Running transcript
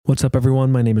What's up,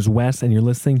 everyone? My name is Wes, and you're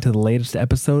listening to the latest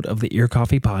episode of the Ear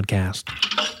Coffee Podcast.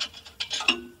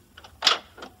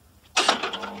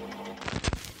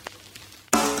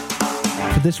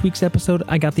 For this week's episode,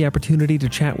 I got the opportunity to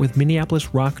chat with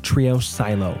Minneapolis rock trio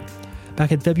Psylo.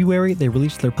 Back in February, they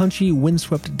released their punchy,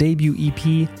 windswept debut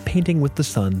EP, Painting with the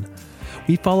Sun.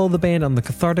 We follow the band on the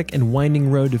cathartic and winding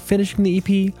road to finishing the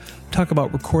EP, talk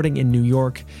about recording in New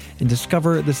York, and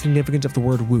discover the significance of the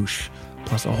word whoosh,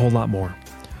 plus a whole lot more.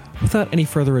 Without any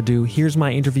further ado, here's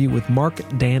my interview with Mark,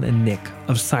 Dan, and Nick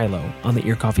of Psylo on the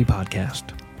Ear Coffee Podcast.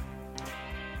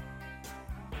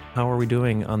 How are we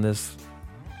doing on this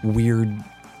weird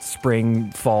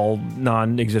spring, fall,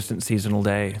 non-existent seasonal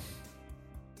day?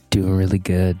 Doing really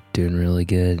good.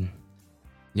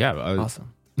 Yeah,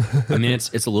 Awesome. I mean,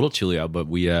 it's a little chilly out, but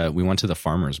we went to the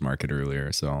farmers market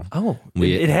earlier, so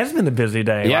It has been a busy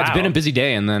day. Yeah, Wow. It's been a busy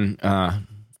day, and then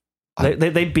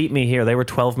They beat me here. They were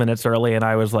 12 minutes early, and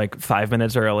I was like 5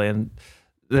 minutes early, and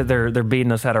they're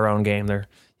beating us at our own game.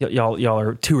 Y'all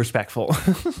are too respectful.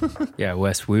 Yeah,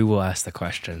 Wes, we will ask the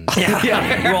questions.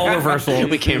 Yeah. Role reversal.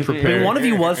 we came I prepared. mean, one of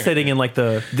you was sitting in like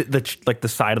the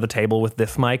side of the table with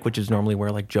this mic, which is normally where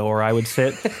like Joe or I would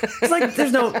sit. It's like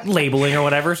there's no labeling or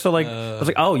whatever. So like I was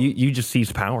like, oh, you just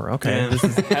seized power. Okay, this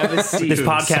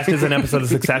podcast is an episode of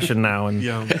Succession now, and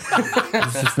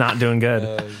it's just not doing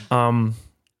good.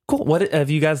 Cool. What have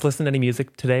you guys listened to any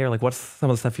music today, or like what's some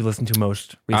of the stuff you listened to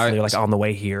most recently, or like on the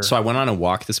way here? So I went on a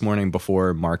walk this morning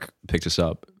before Mark picked us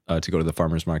up to go to the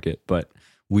farmers market, but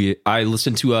I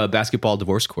listened to Basketball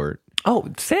Divorce Court. Oh,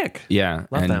 sick. Yeah,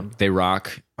 Love and them. they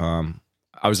rock. I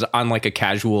was on like a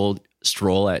casual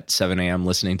stroll at 7 a.m.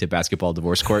 listening to Basketball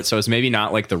Divorce Court, so it's maybe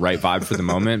not like the right vibe for the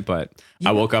moment, but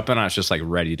I woke up and I was just like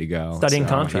ready to go. Studying So,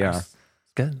 contrast.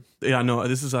 Good. Yeah, no,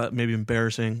 this is maybe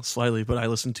embarrassing slightly, but I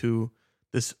listened to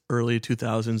this early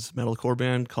 2000s metalcore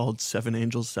band called Seven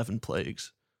Angels, Seven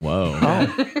Plagues. Whoa. Oh,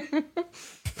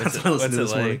 That's what I listened to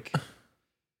this morning. like?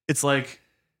 It's like,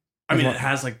 I mean, it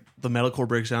has like the metalcore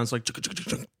breakdowns, like,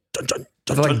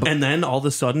 and then all of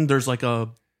a sudden there's like a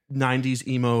 90s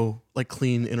emo, like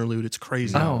clean interlude. It's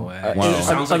crazy. Oh, way. Wow. It just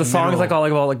sounds are the like songs mineral.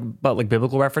 like all like about like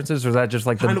biblical references, or is that just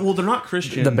like Kind of, well, they're not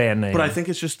Christian, the band name? but I think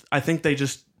it's just,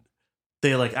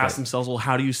 they like ask themselves, well,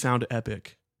 how do you sound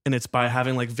epic? And it's by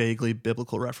having like vaguely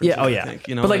biblical references. Yeah. Oh, yeah. I think,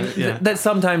 you know, but like yeah. that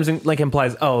sometimes like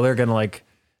implies, oh, they're gonna like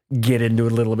get into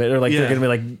it a little bit, or like they're Yeah. gonna be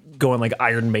like going like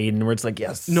Iron Maiden, where it's like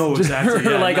yes, No, exactly.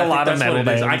 or Yeah. like I a think lot of that's what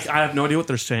metal it is. bands. I have no idea what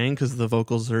they're saying because the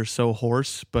vocals are so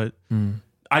hoarse, but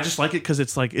I just like it because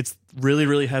it's like it's really,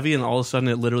 really heavy, and all of a sudden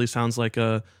it literally sounds like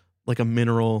a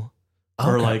mineral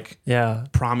or Okay. like Yeah,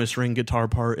 promise ring guitar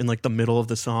part in like the middle of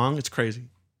the song. It's crazy.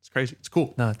 It's crazy. It's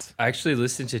cool. nuts. I actually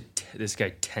listened to this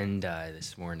guy Tendai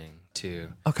this morning too,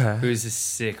 Okay. who's a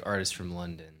sick artist from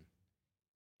London,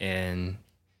 and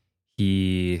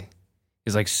he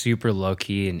is like super low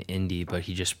key and indie, but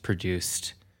he just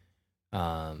produced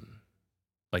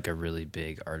like a really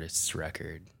big artist's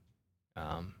record.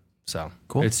 So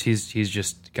Cool. He's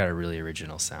just got a really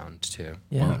original sound too.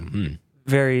 Yeah, Mm.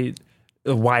 very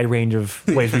a wide range of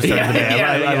ways we start the day.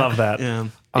 I love that. Yeah.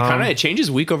 It changes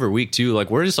week over week too. Like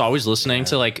we're just always listening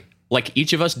to like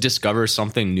each of us discovers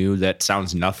something new that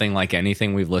sounds nothing like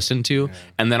anything we've listened to,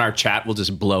 and then our chat will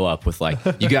just blow up with like,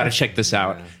 you got to check this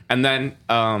out. And then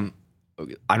I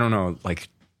don't know, like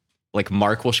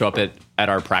Mark will show up at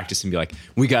our practice and be like,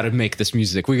 we got to make this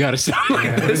music. We got to sound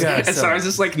like this. And sometimes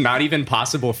it's like not even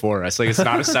possible for us. Like it's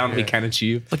not a sound we can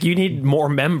achieve. Like you need more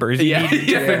members. You need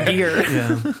different gear.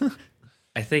 Yeah.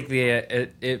 I think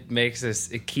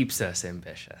it keeps us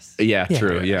ambitious. Yeah,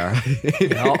 true. Yeah.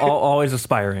 Always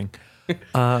aspiring.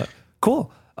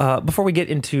 Cool. Before we get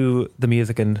into the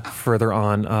music and further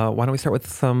on, why don't we start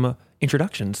with some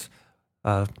introductions?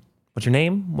 What's your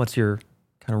name? What's your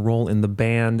kind of role in the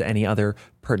band? Any other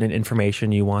pertinent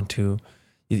information you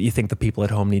think the people at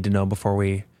home need to know before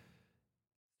we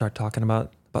start talking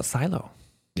about Psylo?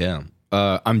 Yeah.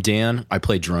 I'm Dan. I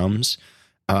play drums.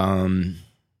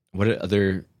 What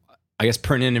other, I guess,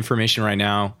 pertinent information right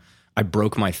now? I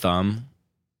broke my thumb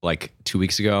like 2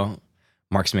 weeks ago.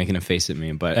 Mark's making a face at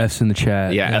me, but F's in the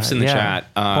chat. yeah, F's in the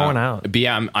chat. Pouring out. But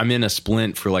yeah, I'm in a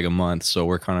splint for like a month, so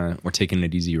we're taking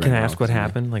it easy right Can now. I ask what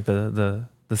happened? Like the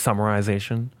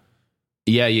summarization?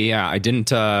 Yeah. I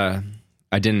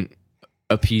didn't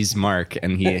appease Mark,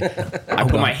 and I had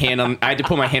to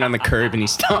put my hand on the curb, and he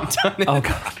stomped on it. Oh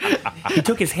God! He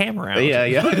took his hammer out.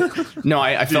 Yeah. No,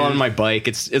 I fell on my bike.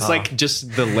 It's like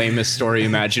just the lamest story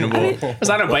imaginable. I was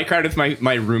on a bike ride with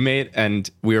my roommate, and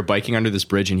we were biking under this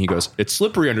bridge, and he goes, "It's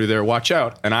slippery under there. Watch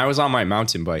out." And I was on my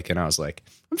mountain bike, and I was like,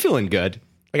 "I'm feeling good."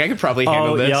 Like I could probably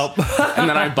handle this. Yep. And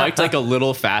then I biked like a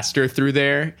little faster through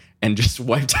there and just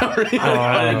wiped out.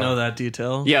 I didn't know that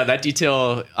detail. Yeah, that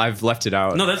detail, I've left it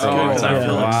out. No, that's good because I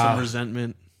feel like Wow. some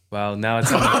resentment. Well, now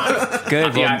it's on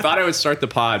good. Yeah, Well, I thought I would start the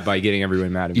pod by getting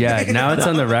everyone mad at me. yeah, now it's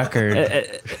on the record.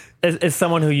 As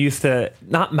someone who used to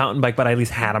not mountain bike, but I at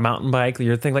least had a mountain bike,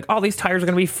 you're thinking like, oh, these tires are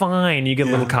going to be fine. You get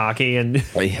a little cocky and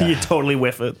you totally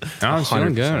whiff it. I was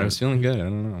feeling good. I was feeling good. I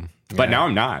don't know. But now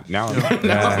I'm not. Now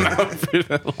I'm out for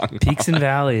the long Peaks and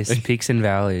valleys. Peaks and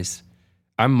valleys.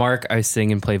 I'm Mark. I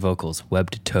sing and play vocals.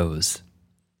 Webbed toes.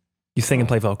 You sing and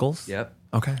play vocals? Yep.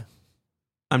 Okay.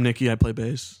 I'm Nikki. I play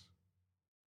bass.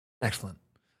 Excellent.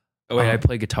 Oh wait, I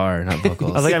play guitar, not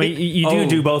vocals. I was like, I mean, you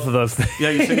do both of those things. Yeah,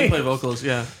 you sing and play vocals.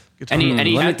 Yeah. Guitar. And he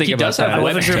Let me think he about does that. have I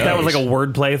wasn't sure if that was like a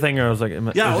word. wordplay thing or I was like,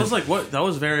 Yeah, I was like, what? That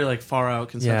was very like far out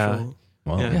conceptual.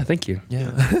 Well, yeah, thank you.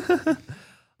 Yeah.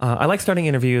 I like starting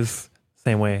interviews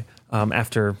same way.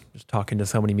 After just talking to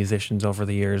so many musicians over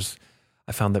the years,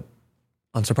 I found that,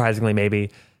 unsurprisingly, maybe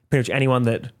pretty much anyone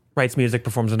that writes music,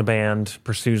 performs in a band,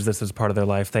 pursues this as part of their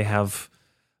life, they have,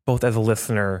 both as a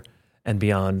listener and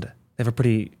beyond, they have a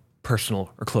pretty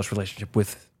personal or close relationship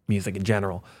with music in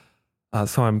general.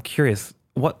 So I'm curious,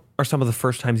 what are some of the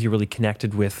first times you really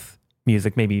connected with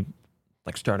music, maybe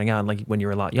like starting out, like when you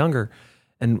were a lot younger?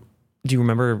 And do you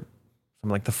remember some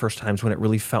like the first times when it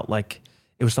really felt like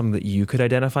it was something that you could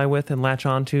identify with and latch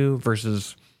onto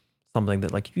versus something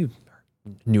that like you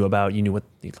knew about, you knew what,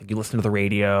 like you listened to the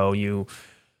radio, you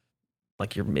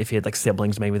like if you had like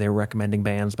siblings, maybe they were recommending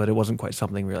bands, but it wasn't quite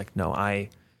something where you're like, no, I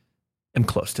am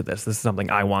close to this. This is something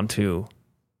I want to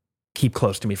keep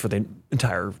close to me for the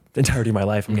entirety of my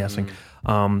life, I'm guessing.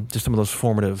 Just some of those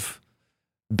formative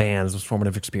bands, those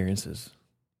formative experiences.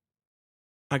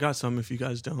 I got some if you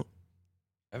guys don't.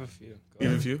 I have a few. You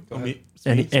have a few? Go Oh, ahead.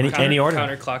 me? Any order.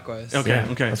 Counterclockwise. Okay, Yeah,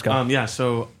 okay. let's go. Yeah,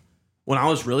 so when I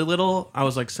was really little, I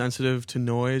was like sensitive to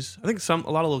noise. I think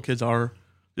a lot of little kids are,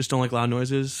 just don't like loud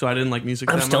noises. So I didn't like music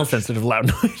I'm that still much. sensitive to loud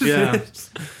noise. Yeah.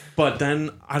 But then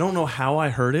I don't know how I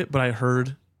heard it, but I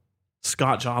heard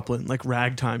Scott Joplin, like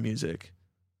ragtime music.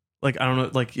 Like, I don't know,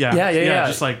 like, Yeah.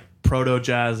 just like proto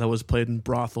jazz that was played in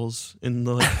brothels in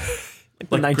the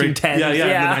The 1910s. Yeah,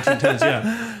 in the 1910s,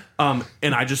 yeah.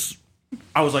 And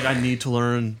I was like, I need to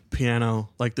learn piano.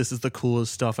 Like, this is the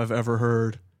coolest stuff I've ever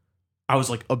heard. I was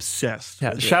like obsessed.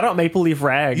 Yeah, with shout out Maple Leaf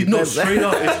Rag. it. No, straight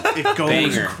up, it goes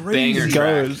Banger crazy.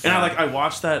 track. And I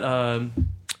watched that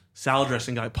salad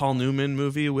dressing guy Paul Newman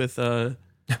movie with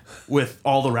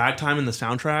all the ragtime in the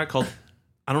soundtrack called,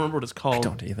 I don't remember what it's called. I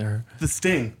don't either. The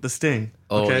Sting.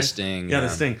 Oh, okay? The Sting, Yeah, yeah. The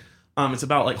Sting. It's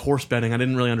about like horse betting. I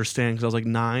didn't really understand because I was like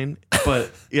 9.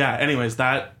 But yeah, anyways,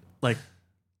 that like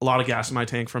a lot of gas in my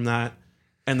tank from that.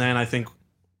 And then I think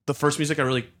the first music I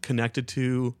really connected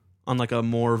to on like a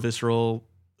more visceral,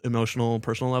 emotional,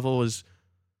 personal level was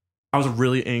I was a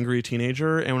really angry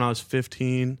teenager. And when I was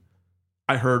 15,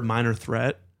 I heard Minor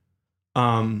Threat.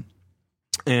 And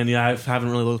yeah, I haven't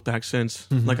really looked back since.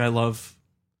 Mhm.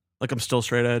 Like I'm still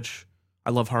straight edge. I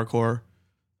love hardcore.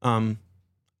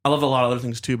 I love a lot of other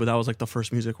things too, but that was like the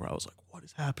first music where I was like, what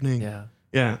is happening? Yeah.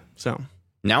 Yeah. So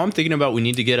Now I'm thinking about we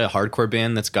need to get a hardcore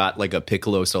band that's got like a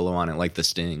piccolo solo on it, like the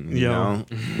Sting. You know,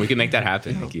 we can make that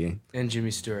happen, Nikki. And Jimmy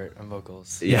Stewart on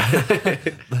vocals. Yeah.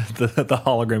 the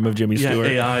hologram of Jimmy yeah, Stewart.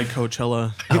 AI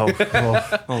Coachella Oh,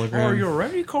 hologram.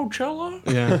 ready, Coachella?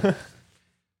 Yeah.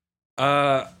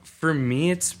 For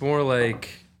me, it's more like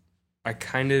I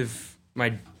kind of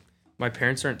my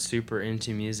parents aren't super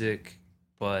into music,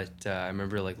 but I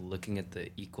remember like looking at the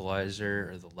equalizer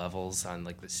or the levels on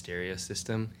like the stereo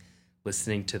system,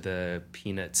 listening to the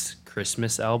Peanuts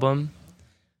Christmas album.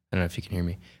 I don't know if you can hear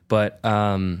me, but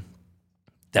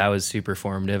that was super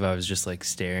formative. I was just like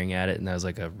staring at it, and that was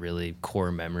like a really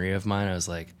core memory of mine. I was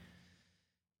like,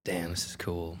 damn, this is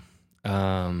cool.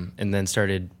 And then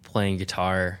started playing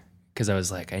guitar because I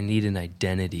was like, I need an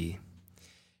identity.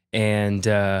 And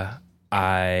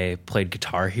I played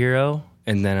Guitar Hero,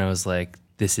 and then I was like,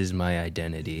 this is my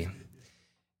identity.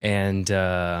 And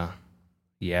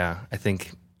yeah, I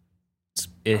think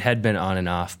it had been on and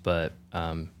off, but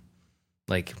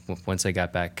like once I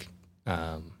got back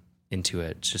into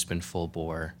it, it's just been full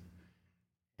bore.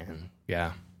 And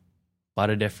yeah, a lot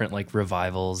of different like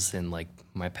revivals and like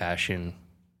my passion,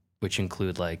 which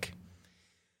include like,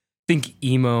 I think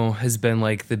emo has been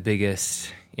like the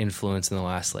biggest influence in the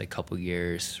last like couple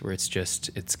years, where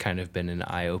it's kind of been an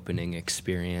eye-opening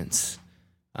experience.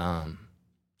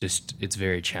 It's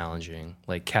very challenging,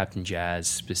 like Captain Jazz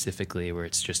specifically, where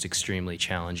it's just extremely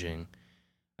challenging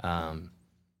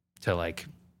to like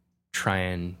try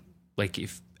and like,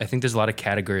 if I think there's a lot of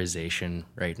categorization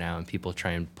right now and people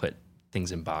try and put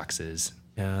things in boxes,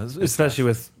 Yeah, especially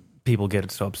with people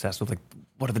get so obsessed with like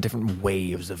what are the different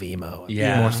waves of emo.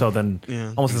 Yeah. More so than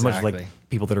almost as much as like Exactly.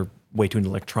 people that are way too into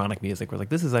electronic music. We're like,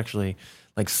 this is actually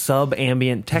like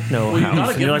sub-ambient techno Well, you house. gotta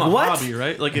And give you're them like, a what? hobby,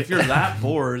 right? Like if you're that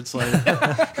bored, it's like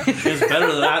it's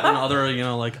better that than other,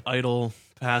 like idle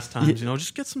pastimes.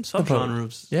 Just get some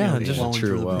subgenres. Yeah, just just flowing true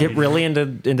through the well. Get beat. really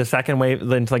into second wave,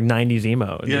 into like 90s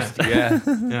emo. And Yeah,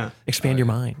 just yeah. expand your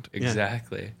mind.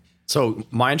 Exactly. So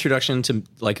my introduction to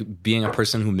like being a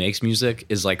person who makes music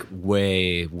is like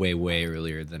way, way, way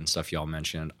earlier than stuff y'all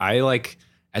mentioned. I like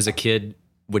as a kid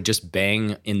would just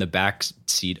bang in the back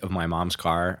seat of my mom's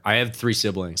car. I have 3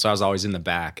 siblings, so I was always in the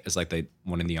back as like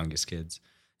one of the youngest kids,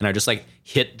 and I just like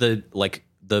hit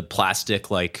the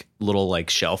plastic like little like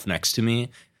shelf next to me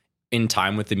in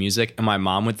time with the music, and my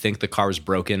mom would think the car was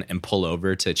broken and pull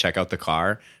over to check out the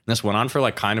car. And this went on for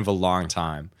like kind of a long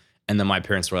time. And then my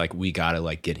parents were like, we gotta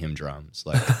like get him drums.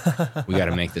 Like we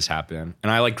gotta make this happen.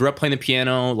 And I like grew up playing the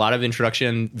piano, a lot of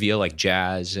introduction via like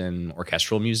jazz and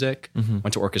orchestral music.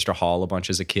 Went to orchestra hall a bunch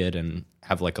as a kid and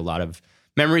have like a lot of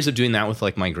memories of doing that with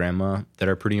like my grandma that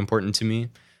are pretty important to me.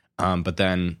 But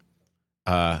then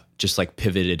just like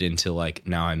pivoted into like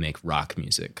now I make rock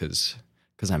music because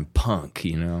I'm punk,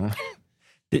 Did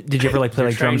you ever like play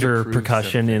like trying drums to or prove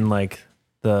percussion in like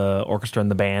the orchestra and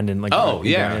the band and like Oh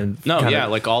yeah, and no, kinda- yeah.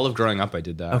 Like all of growing up, I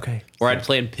did that. Okay. Or I'd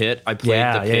play in pit. I played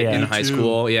Yeah, the pit yeah. in Me high too.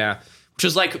 school. Yeah, which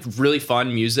was like really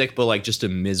fun music, but like just a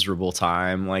miserable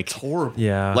time. Like Horrible.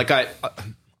 Yeah. like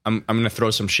I'm gonna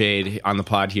throw some shade on the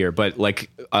pod here, but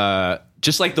like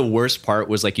just like the worst part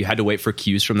was like you had to wait for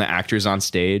cues from the actors on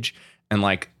stage, and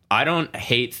like I don't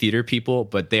hate theater people,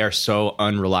 but they are so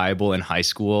unreliable in high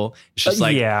school. It's just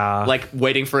like yeah. like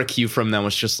waiting for a cue from them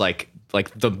was just like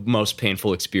the most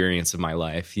painful experience of my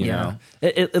life. You know.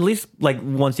 At least like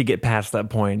once you get past that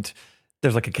point,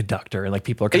 there's like a conductor and like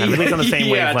people are kind of at least on the same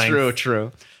yeah, wavelength.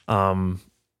 true.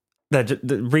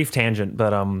 The brief tangent,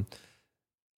 but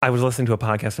I was listening to a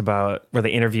podcast about where they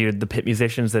interviewed the pit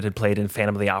musicians that had played in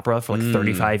Phantom of the Opera for like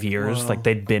 35 years. Wow. Like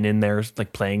they'd been in there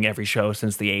like playing every show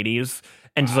since the 80s.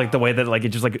 And just like the way that like it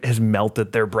just like has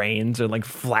melted their brains and like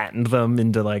flattened them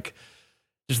into like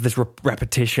just this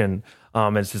repetition.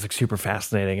 It's just like super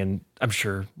fascinating, and I'm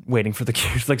sure waiting for the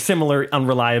cues, like similar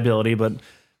unreliability, but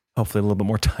hopefully a little bit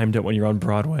more timed it when you're on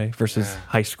Broadway versus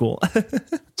high school.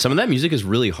 Some of that music is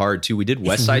really hard too. We did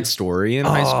West Side Story in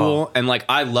high school, and like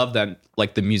I love that,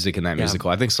 like the music in that musical.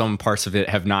 I think some parts of it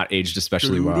have not aged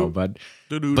especially well, but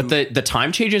the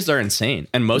time changes are insane,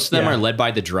 and most of them are led by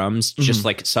the drums just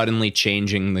like suddenly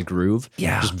changing the groove.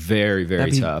 Yeah. just very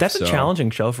very tough. That's a So,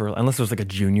 challenging show for, unless it was like a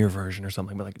junior version or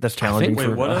something, but like that's challenging think- for.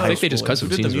 Wait, what? I think they just cut some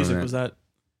who did the scenes music? from it. Was that?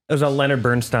 It was Leonard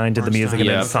Bernstein did the music, and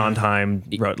then Bernstein. Sondheim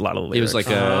wrote a lot of the It was lyrics.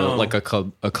 like Oh.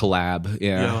 a collab.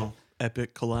 Yeah, Yo,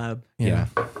 epic collab. yeah.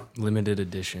 Limited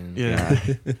edition. Yeah.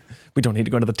 We don't need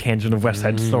to go into the tangent of West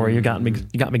Side Story. You got me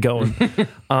going.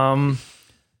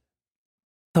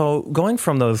 So going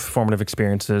from those formative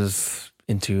experiences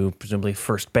into presumably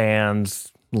first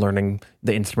bands, learning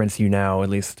the instruments you now at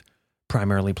least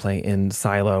primarily play in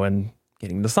Psylo, and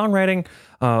getting the songwriting,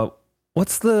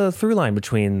 what's the through line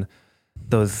between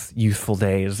those youthful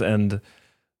days and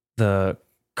the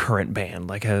current band?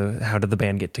 Like how did the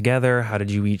band get together? How did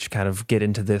you each kind of get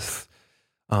into this?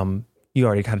 You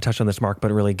already kind of touched on this, Mark,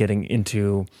 but really getting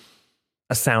into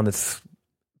a sound that's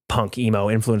punk, emo,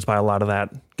 influenced by a lot of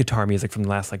that guitar music from the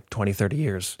last like 20, 30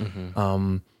 years.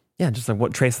 Just like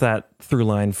what trace that through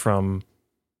line from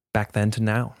back then to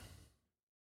now?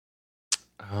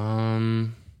 I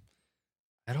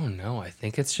don't know. I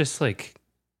think it's just like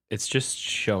it's just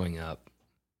showing up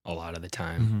a lot of the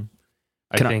time.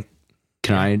 Can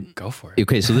I Go for it.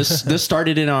 Okay, so this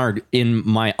started in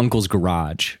my uncle's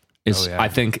garage. Oh, yeah. I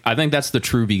think that's the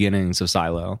true beginnings of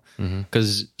Psylo.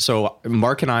 Because so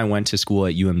Mark and I went to school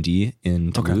at UMD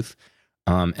in Duluth,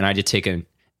 and I did take an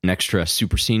extra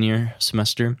super senior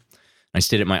semester. I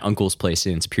stayed at my uncle's place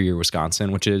in Superior,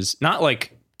 Wisconsin, which is not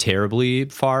like terribly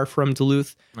far from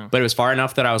Duluth, but it was far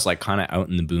enough that I was like kind of out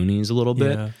in the boonies a little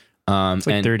bit. Yeah. It's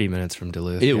like and 30 minutes from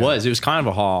Duluth. It was kind of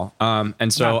a haul.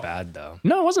 And so Not bad though.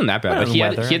 no, it wasn't that bad. Better But than he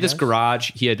weather, had I this guess.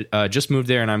 garage. He had just moved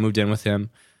there, and I moved in with him.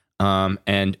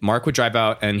 And Mark would drive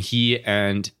out, and he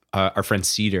and our friend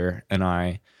Cedar and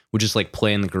I would just like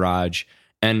play in the garage.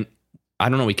 And I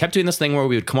don't know, we kept doing this thing where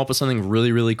we would come up with something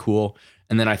really, really cool,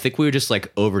 and then I think we would just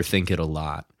like overthink it a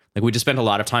lot. Like we just spent a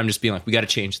lot of time just being like, we got to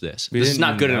change this. This is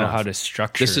not good know enough. how to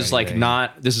structure. This is like anything.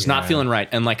 not. This is not Yeah. feeling right.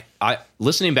 And like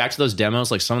listening back to those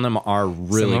demos, like some of them are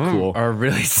really Some of them cool. Are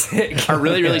really sick. Are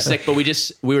really really sick, but we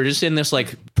were just in this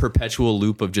like perpetual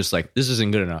loop of just like, this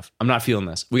isn't good enough. I'm not feeling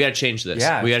this. We got to change this.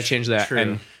 Yeah, we got to change that. true.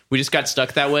 And we just got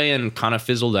stuck that way and kind of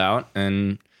fizzled out.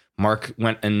 And Mark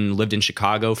went and lived in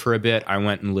Chicago for a bit. I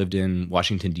went and lived in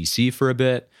Washington, D.C. for a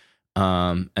bit.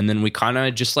 And then we kind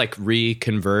of just like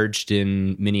reconverged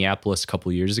in Minneapolis a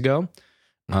couple years ago.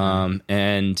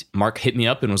 And Mark hit me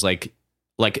up and was like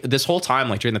this whole time,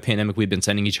 like during the pandemic, we've been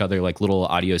sending each other like little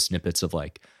audio snippets of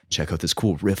like, check out this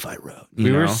cool riff I wrote.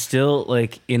 We were still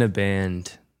like in a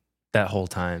band that whole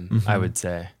time, I would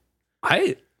say.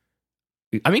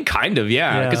 I mean, kind of,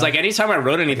 yeah. Because like anytime I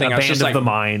wrote anything, I was just like, the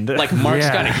mind. like Mark's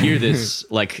got to hear this,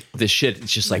 like this shit.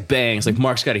 It's just like bang. It's like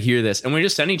Mark's got to hear this, and we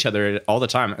just send each other all the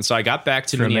time. And so I got back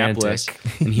to Minneapolis,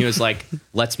 and he was like,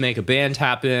 "Let's make a band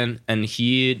happen." And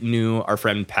he knew our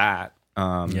friend Pat.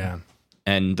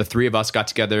 And the three of us got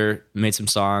together, made some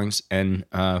songs, and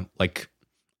like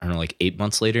I don't know, like 8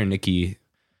 months later, Nikki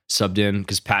subbed in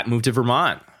because Pat moved to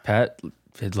Vermont. Pat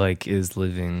is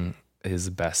living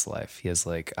his best life. He has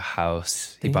like a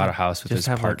house. He bought a house with his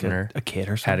partner. Like a kid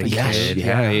or something. Had a kid.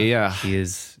 Yeah. He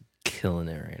is killing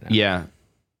it right now. Yeah.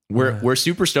 We're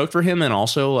super stoked for him, and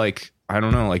also like I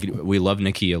don't know, like we love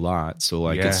Nikki a lot. So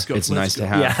like it's nice to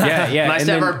have. Yeah. Nice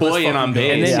to have our boy in on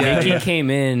bass. And then Nikki came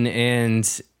in,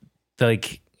 and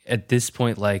like at this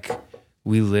point, like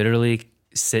we literally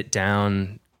sit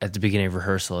down at the beginning of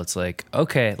rehearsal. It's like,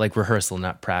 okay, like rehearsal,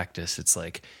 not practice. It's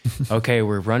like, okay,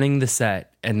 we're running the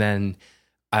set, and then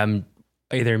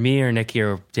either me or Nikki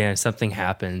or Dan, something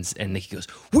happens, and Nikki goes,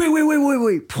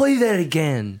 wait, play that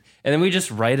again. And then we just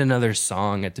write another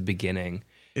song at the beginning.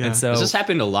 Yeah. And so this has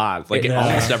happened a lot, like in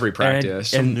almost every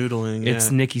practice. And noodling. It's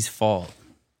Nikki's fault.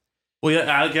 Well,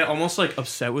 yeah, I get almost like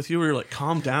upset with you where you're like,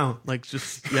 calm down. Like,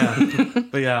 just,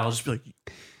 but yeah, I'll just be like,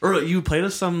 or you played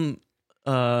us some,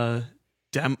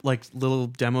 like little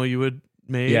demo you had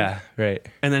made. Yeah, right.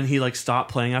 And then he like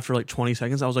stopped playing after like 20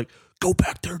 seconds. I was like, go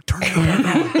back there, turn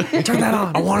that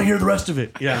on. I want to hear the rest of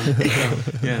it. Yeah.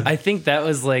 I think that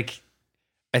was like,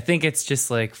 I think it's just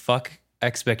like, fuck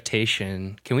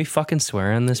expectation. Can we fucking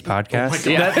swear on this podcast?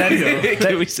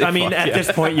 At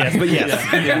this point, yes, but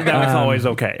yes, that was always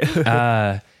okay.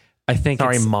 I think.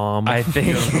 Sorry, Mom. I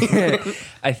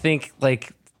think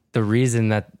like the reason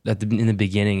that in the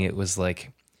beginning it was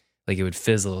like it would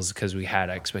fizzle is because we had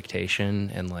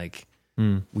expectation and like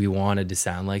we wanted to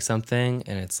sound like something,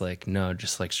 and it's like no,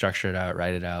 just like structure it out,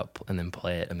 write it out, and then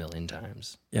play it a million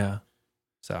times. Yeah.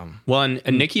 So well, and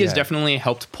Nikki has definitely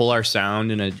helped pull our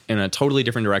sound in a totally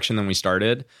different direction than we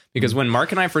started. Because when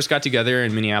Mark and I first got together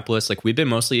in Minneapolis, like we've been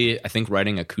mostly, I think,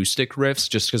 writing acoustic riffs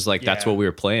just because like that's what we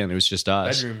were playing. It was just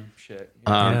us. Bedroom shit.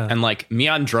 And like me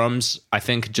on drums, I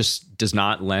think just does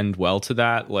not lend well to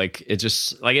that. Like it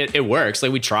just like it works.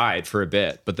 Like we tried for a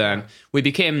bit, but then we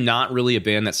became not really a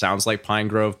band that sounds like Pine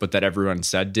Grove, but that everyone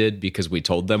said did because we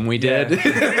told them we did.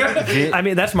 I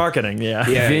mean, that's marketing. Yeah.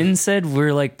 Vin said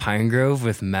we're like Pine Grove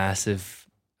with massive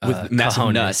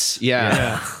massive nuts.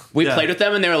 Yeah. We played with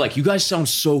them and they were like, you guys sound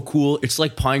so cool. It's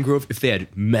like Pine Grove if they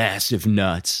had massive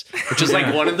nuts, which is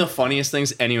like one of the funniest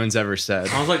things anyone's ever said.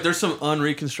 I was like, there's some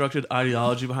unreconstructed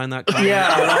ideology behind that comment.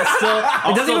 Yeah.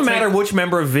 It doesn't even matter which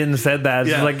member of Vin said that.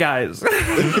 It's like, guys. But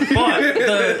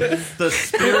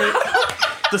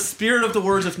the spirit of the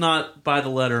words, if not by the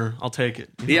letter, I'll take it.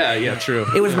 Yeah, true.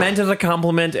 It was meant as a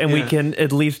compliment, and we can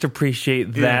at least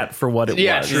appreciate that for what it was.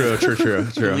 Yeah, true.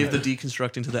 Leave the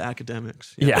deconstructing to the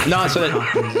academics. Yeah. No, so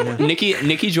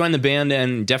Nikki joined the band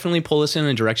and definitely pulled us in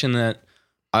a direction that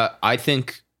I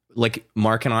think like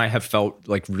Mark and I have felt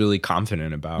like really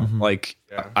confident about. Like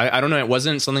I don't know, it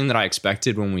wasn't something that I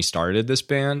expected when we started this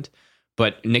band,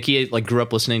 but Nikki like grew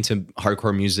up listening to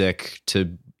hardcore music,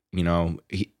 to you know,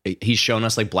 he's shown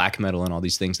us like black metal and all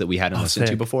these things that we hadn't listened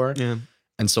to before. Yeah.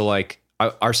 And so like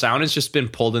our sound has just been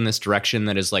pulled in this direction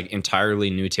that is like entirely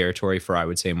new territory for, I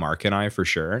would say, Mark and I for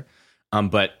sure.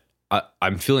 But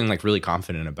I'm feeling like really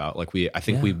confident about like I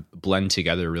think we blend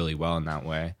together really well in that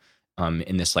way.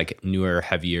 In this like newer,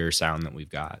 heavier sound that we've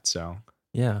got. So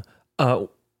yeah.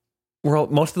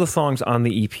 Most of the songs on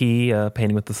the EP,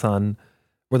 Painting with the Sun,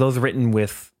 were those written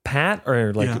with Pat,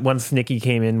 or like once you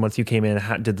came in,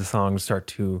 how did the songs start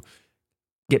to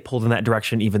get pulled in that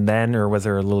direction even then, or was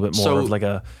there a little bit more of like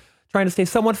a trying to stay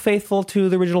somewhat faithful to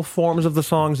the original forms of the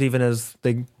songs, even as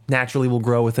they naturally will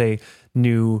grow with a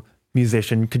new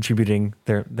musician contributing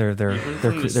their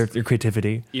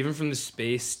creativity? Even from the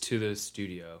space to the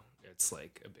studio, it's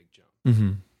like a big jump.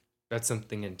 Mm-hmm. That's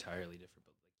something entirely different.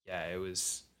 But it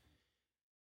was.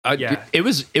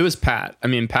 It was Pat. I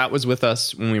mean, Pat was with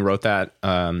us when we wrote that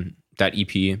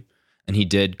EP, and he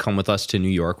did come with us to New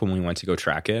York when we went to go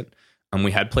track it.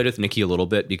 We had played with Nikki a little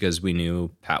bit because we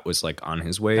knew Pat was like on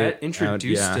his way. Pat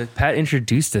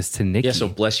introduced us to Nikki. Yeah, so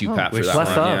bless you, Pat, for that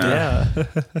Bless one.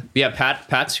 up, yeah.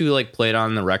 Pat's who like played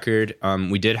on the record.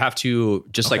 We did have to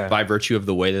just like by virtue of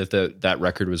the way that that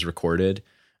record was recorded,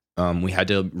 we had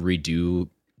to redo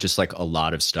just like a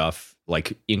lot of stuff,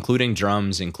 like including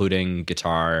drums, including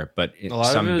guitar, but a lot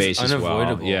some of it was bass as well.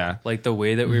 unavoidable. Yeah, like the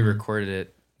way that we recorded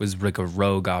it was like a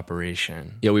rogue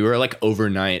operation. yeah, we were like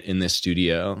overnight in this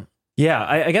studio. Yeah,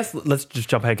 I guess let's just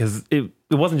jump ahead because it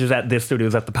wasn't just at this studio, it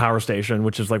was at the power station,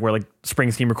 which is like where like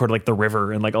Springsteen recorded like The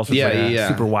River and like all sorts of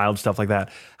super wild stuff like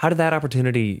that. How did that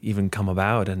opportunity even come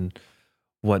about, and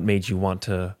what made you want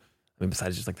to, I mean,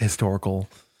 besides just like the historical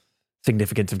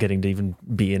significance of getting to even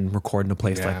be and record in a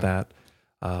place like that?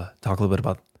 Talk a little bit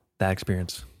about that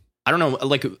experience. I don't know,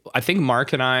 like I think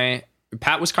Mark and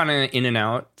Pat was kind of in and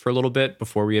out for a little bit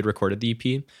before we had recorded the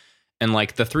EP. And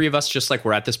like the three of us just like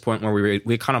were at this point where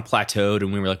we kind of plateaued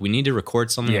and we were like, we need to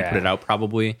record something and put it out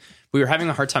probably. We were having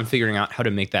a hard time figuring out how to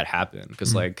make that happen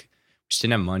because like we just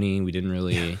didn't have money. We didn't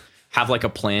really have like a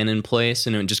plan in place,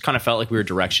 and it just kind of felt like we were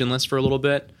directionless for a little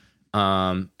bit.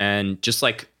 And just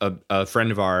like a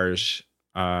friend of ours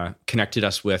connected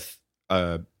us with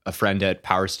a friend at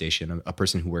Power Station, a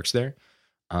person who works there.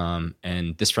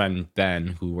 And this friend, Ben,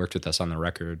 who worked with us on the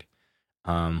record,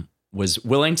 was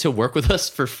willing to work with us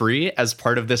for free as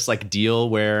part of this like deal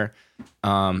where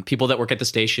people that work at the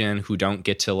station who don't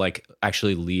get to like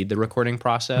actually lead the recording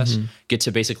process get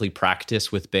to basically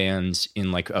practice with bands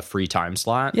in like a free time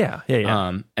slot. Yeah.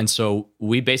 And so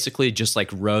we basically just like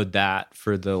rode that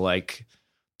for the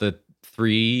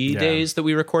 3 days that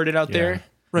we recorded out there.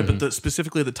 Right, but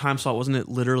specifically the time slot, wasn't it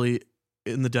literally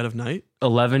in the dead of night?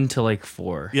 11 to like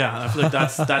 4. Yeah, I feel like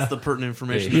that's the pertinent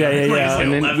information. Yeah.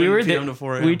 And then we were PM to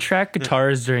 4 a.m. we tracked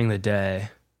guitars during the day.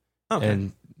 Okay.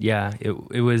 And yeah,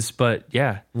 it was, but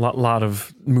yeah, Lot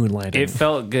of moonlighting. it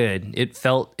felt good. It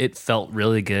felt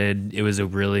really good. It was a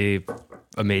really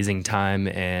amazing time,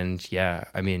 and yeah,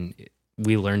 I mean,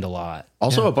 we learned a lot.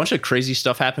 Also, a bunch of crazy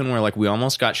stuff happened where like we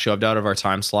almost got shoved out of our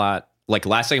time slot. Like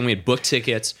last second, we had booked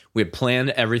tickets, we had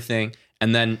planned everything,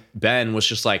 and then Ben was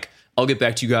just like, I'll get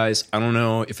back to you guys. I don't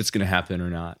know if it's going to happen or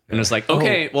not. And it's like,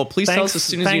 okay, well, please tell us as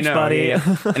soon as you know. Buddy.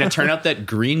 Yeah. And it turned out that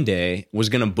Green Day was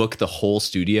going to book the whole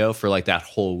studio for like that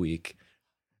whole week.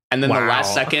 And then the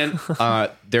last second,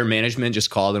 their management just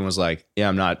called and was like, yeah,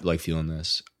 I'm not like feeling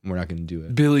this. We're not going to do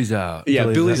it. Billy's out. Yeah,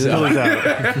 Billy's out.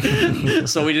 out.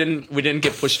 So we didn't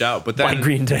get pushed out. But then By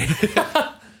Green Day.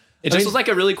 it just was like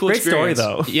a really cool great story,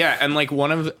 experience. though. Yeah, and like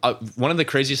one of the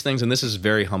craziest things, and this is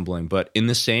very humbling, but in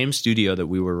the same studio that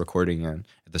we were recording in,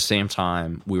 at the same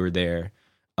time we were there,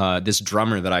 this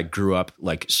drummer that I grew up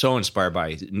like so inspired by,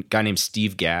 a guy named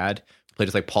Steve Gadd, played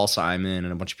with like Paul Simon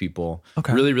and a bunch of people.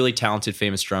 Okay. Really, really talented,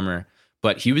 famous drummer.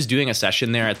 But he was doing a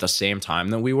session there at the same time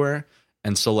that we were.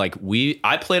 And so like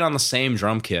I played on the same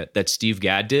drum kit that Steve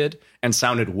Gadd did and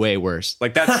sounded way worse.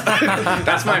 Like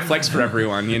that's my flex for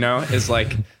everyone, you know, is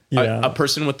like a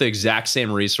person with the exact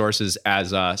same resources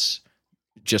as us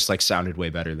just like sounded way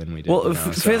better than we did. Well, you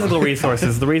know? physical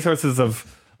resources, the resources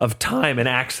of time and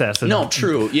access. And No,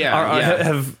 true. Yeah.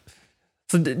 have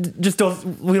so just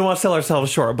we don't want to sell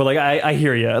ourselves short, but like I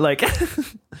hear you. Like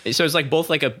So it's like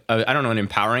both like a I don't know, an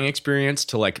empowering experience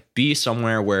to like be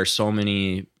somewhere where so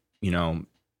many, you know,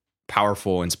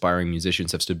 powerful, inspiring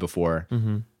musicians have stood before.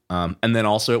 And then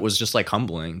also it was just like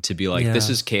humbling to be like, this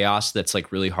is chaos that's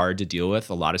like really hard to deal with.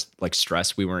 A lot of like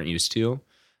stress we weren't used to.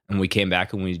 And we came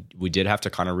back and we did have to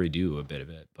kind of redo a bit of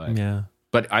it.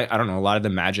 But I don't know, a lot of the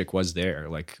magic was there,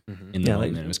 like in the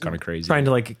moment. It was kind of crazy. Trying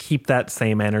to like keep that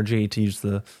same energy, to use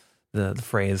the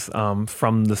phrase,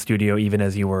 from the studio, even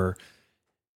as you were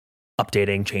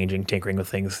updating, changing, tinkering with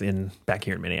things back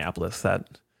here in Minneapolis. That,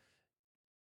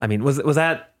 I mean, was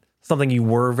that something you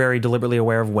were very deliberately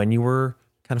aware of when you were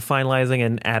kind of finalizing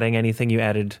and adding anything you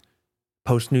added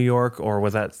post New York, or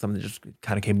was that something that just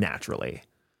kind of came naturally?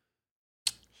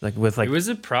 Like with like It was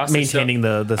a process. maintaining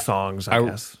the songs, I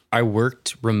guess. I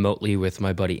worked remotely with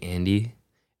my buddy Andy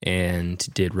and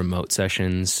did remote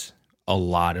sessions, a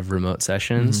lot of remote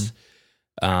sessions,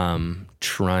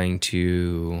 trying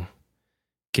to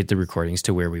get the recordings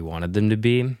to where we wanted them to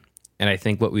be. And I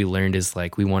think what we learned is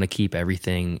like we want to keep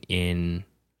everything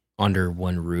under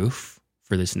one roof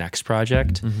for this next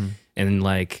project. And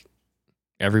like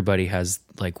everybody has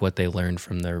like what they learned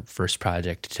from their first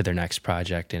project to their next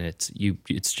project, and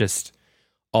it's just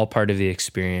all part of the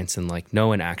experience, and like no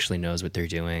one actually knows what they're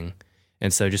doing.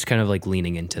 And so just kind of like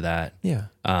leaning into that.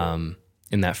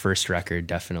 In that first record,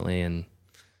 definitely. And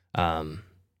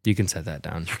You can set that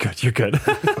down. You're good.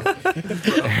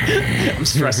 I'm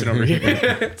stressing over here.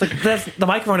 It's like the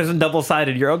microphone isn't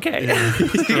double-sided. You're okay.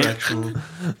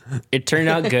 It turned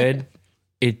out good.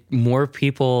 More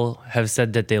people have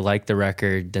said that they like the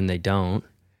record than they don't.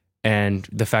 And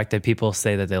the fact that people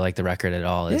say that they like the record at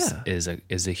all is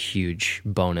a huge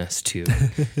bonus to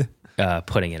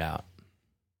putting it out.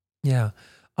 Yeah.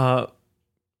 Kind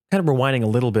of rewinding a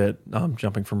little bit,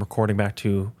 jumping from recording back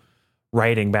to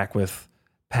writing back with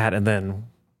Pat, and then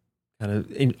kind of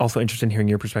also interested in hearing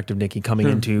your perspective, Nikki, coming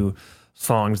into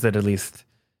songs that at least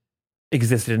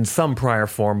existed in some prior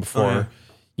form before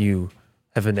you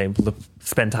have been able to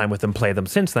spend time with them, play them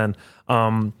since then.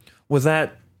 Was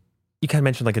that, you kind of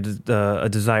mentioned like a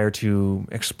desire to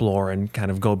explore and kind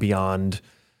of go beyond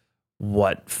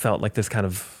what felt like this kind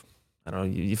of, I don't know,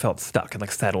 you felt stuck and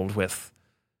like settled with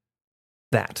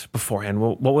that beforehand.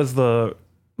 What was the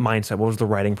mindset? What was the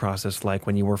writing process like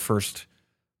when you were first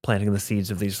planting the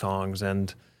seeds of these songs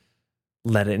and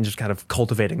let it and just kind of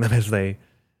cultivating them as they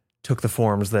took the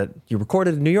forms that you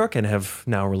recorded in New York and have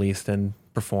now released and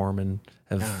perform and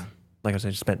have, like I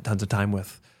said, spent tons of time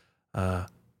with?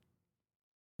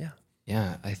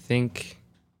 Yeah, I think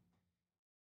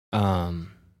I've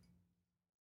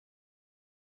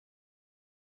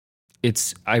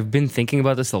been thinking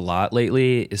about this a lot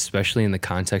lately, especially in the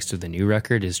context of the new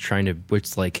record, is trying to,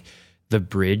 which like the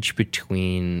bridge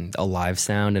between a live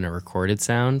sound and a recorded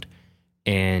sound.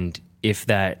 And if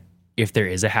there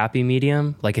is a happy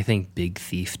medium, like I think Big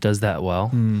Thief does that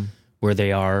well, where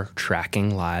they are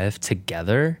tracking live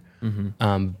together,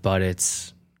 and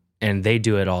they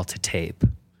do it all to tape,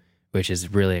 which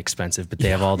is really expensive, but they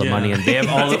have all the money and they have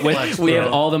all the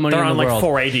money They're in on the like world.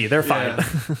 480. They're fine.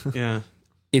 Yeah.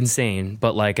 Insane,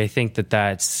 but like I think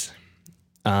that's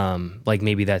like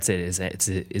maybe that's it. Is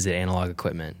it analog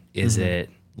equipment? Is it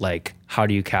like how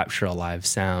do you capture a live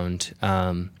sound?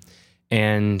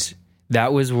 And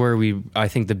that was where I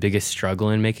think the biggest struggle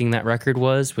in making that record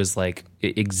was like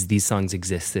these songs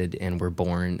existed and were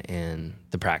born in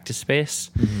the practice space,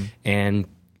 and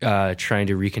trying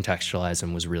to recontextualize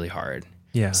them was really hard.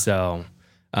 Yeah. So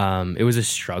it was a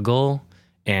struggle,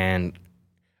 and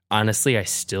honestly, I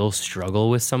still struggle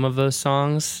with some of those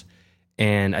songs,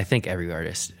 and I think every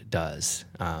artist does.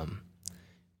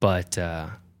 But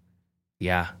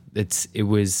it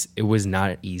was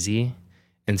not easy,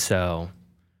 and so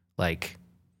like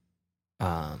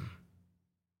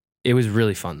it was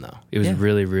really fun though. It was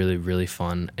really, really, really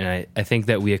fun, and I think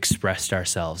that we expressed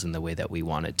ourselves in the way that we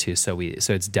wanted to. So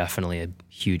it's definitely a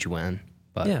huge win.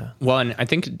 But Well, and I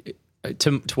think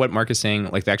to what Mark is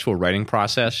saying, like the actual writing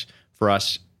process for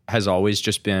us has always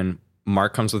just been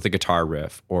Mark comes with the guitar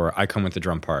riff, or I come with the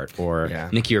drum part, or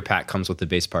Nikki or Pat comes with the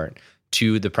bass part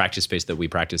to the practice space that we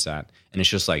practice at. And it's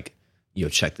just like, yo,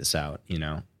 check this out, you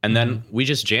know? And then we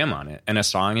just jam on it. And a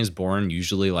song is born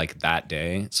usually like that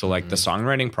day. So like the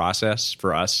songwriting process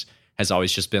for us has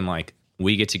always just been like,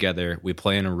 we get together, we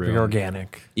play in a room. Very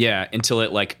organic. Yeah, until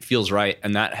it like feels right.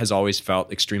 And that has always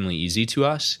felt extremely easy to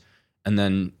us. And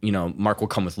then, you know, Mark will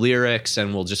come with lyrics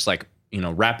and we'll just like, you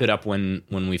know, wrap it up when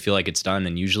we feel like it's done.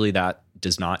 And usually that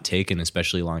does not take an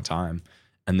especially long time.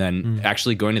 And then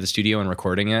actually going to the studio and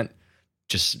recording it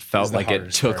just felt like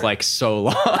it took like so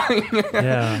long.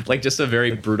 Like just a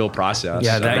very brutal process.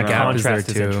 Yeah, that gap is there contrast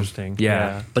is too. interesting.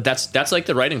 Yeah. But that's like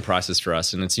the writing process for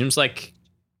us. And it seems like,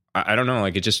 I don't know,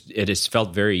 like it has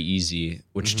felt very easy,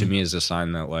 which to me is a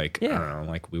sign that like, I don't know,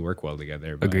 like we work well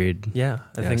together. But Agreed. Yeah.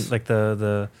 I think like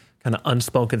the kind of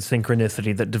unspoken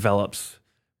synchronicity that develops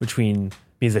between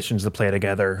musicians that play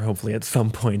together, hopefully at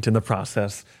some point in the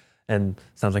process, and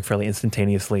sounds like fairly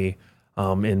instantaneously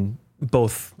in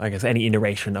both, I guess, any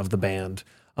iteration of the band.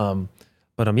 Now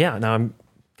I'm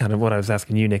kind of what I was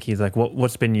asking you, Nikki, is like,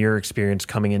 what's been your experience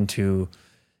coming into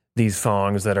these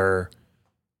songs that are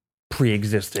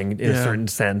pre-existing in a certain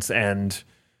sense and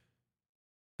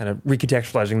kind of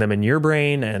recontextualizing them in your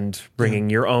brain and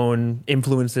bringing your own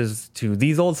influences to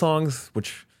these old songs,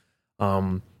 which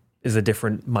is a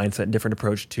different mindset, different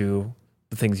approach to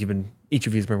the things each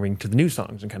of you has been bringing to the new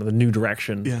songs and kind of the new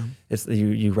direction. Yeah. It's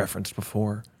you referenced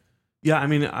before. Yeah, I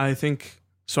mean, I think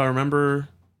so. I remember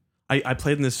I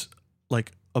played in this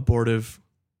like abortive,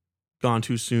 gone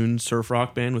too soon surf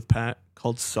rock band with Pat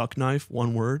called Suck Knife,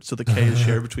 one word. So the K is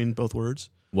shared between both words.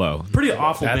 whoa. Pretty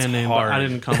awful That's band name, hard. but I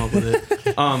didn't come up with it.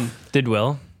 Did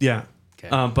Will? Yeah.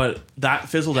 Okay. But that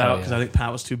fizzled Hell out because yeah. I think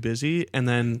Pat was too busy. And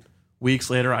then weeks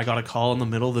later, I got a call in the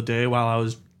middle of the day while I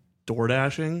was door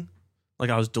dashing. Like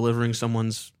I was delivering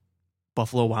someone's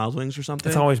Buffalo Wild Wings or something.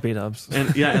 It's always B-dubs.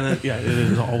 And it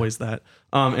is always that.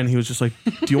 And he was just like,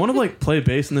 "Do you want to like play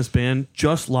bass in this band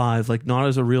just live, like not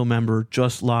as a real member,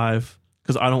 just live?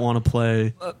 Because I don't want to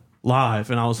play live."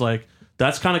 And I was like,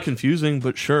 "That's kind of confusing,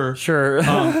 but sure, Sure.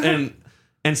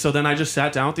 And so then I just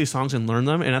sat down with these songs and learned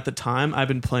them. And at the time, I've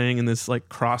been playing in this like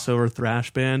crossover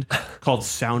thrash band called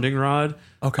Sounding Rod.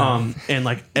 Okay. And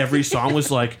like every song was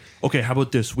like, okay, how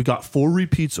about this? We got 4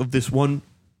 repeats of this one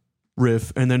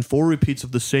riff, and then 4 repeats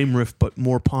of the same riff but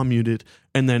more palm muted,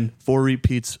 and then 4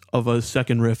 repeats of a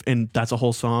second riff, and that's a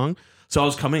whole song. So I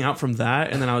was coming out from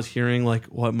that, and then I was hearing like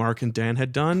what Mark and Dan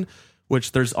had done,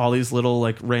 which there's all these little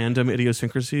like random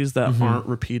idiosyncrasies that aren't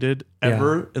repeated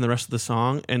ever in the rest of the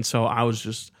song. And so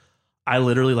I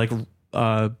literally like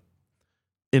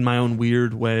in my own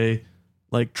weird way,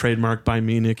 like trademarked by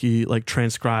me, Nikki, like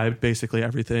transcribed basically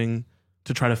everything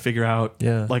to try to figure out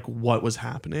like what was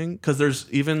happening. Cause there's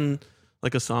even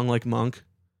like a song like Monk.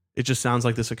 It just sounds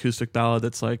like this acoustic ballad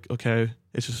that's like, okay,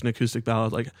 it's just an acoustic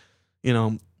ballad. Like, you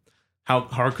know, how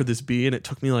hard could this be? And it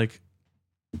took me like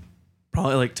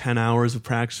probably like 10 hours of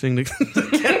practicing to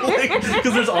get like,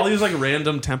 because there's all these like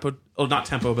random tempo, not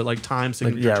tempo, but like time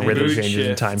signature Like, rhythm changes. changes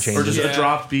and time Or changes. just a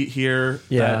drop beat here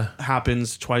that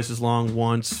happens twice as long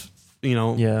once,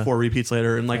 4 repeats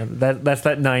later. And like, that's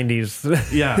that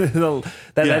 90s. Yeah.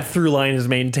 that through line is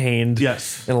maintained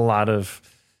yes. in a lot of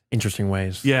interesting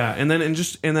ways. Yeah. And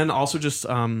then also just,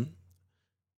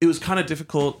 it was kind of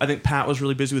difficult. I think Pat was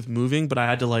really busy with moving, but I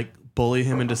had to like bully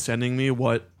him into sending me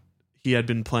what he had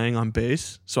been playing on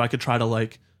bass so I could try to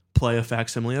like play a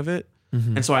facsimile of it.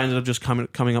 Mm-hmm. And so I ended up just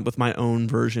coming up with my own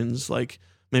versions, like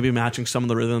maybe matching some of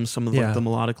the rhythms, some of like the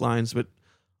melodic lines. But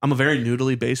I'm a very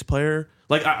noodly bass player.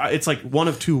 Like it's like one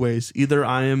of 2 ways. Either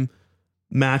I am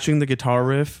matching the guitar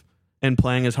riff and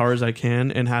playing as hard as I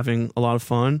can and having a lot of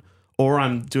fun, or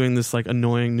I'm doing this like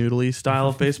annoying noodly style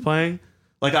of bass playing.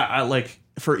 Like I like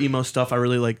for emo stuff, I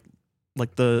really like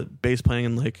the bass playing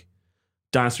in like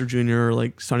Dinosaur Jr. or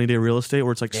like Sunny Day Real Estate,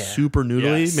 where it's like super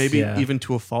noodly, maybe even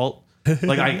to a fault.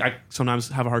 Like I sometimes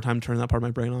have a hard time turning that part of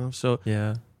my brain off. So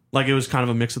like it was kind of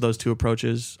a mix of those 2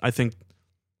 approaches. I think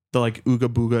the like Ooga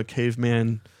Booga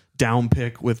caveman down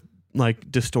pick with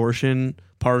like distortion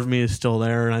part of me is still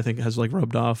there, and I think it has like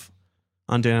rubbed off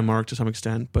on Dan and Mark to some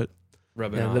extent. But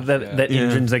that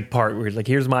intrinsic part where it's like,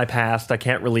 here's my past, I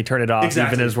can't really turn it off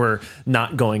even as we're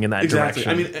not going in that direction.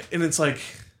 I mean, and it's like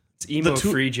it's emo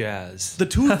free jazz. The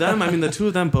 2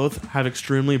 of them both have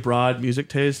extremely broad music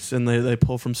tastes, and they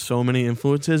pull from so many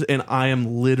influences, and I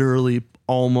am literally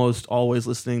almost always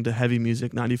listening to heavy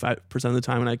music 95% of the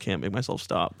time, and I can't make myself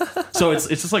stop. So it's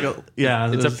just like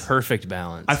it's a perfect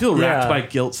balance. I feel racked by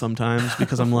guilt sometimes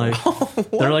because I'm like,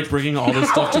 they're like bringing all this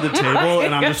stuff to the table,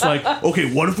 and I'm just like,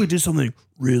 okay, what if we did something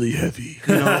really heavy?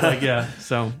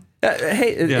 So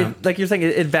like you're saying,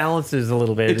 it balances a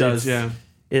little bit. It does,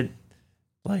 It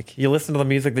like you listen to the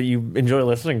music that you enjoy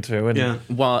listening to, and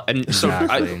well, and so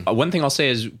one thing I'll say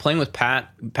is playing with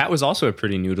Pat was also a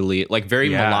pretty noodly, like very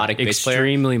melodic bass player,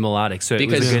 extremely melodic. So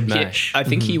because it was a good mesh. I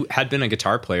think he had been a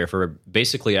guitar player for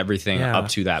basically everything up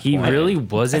to that point. He really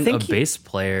wasn't a bass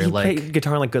player. He played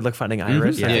guitar like Good Luck Finding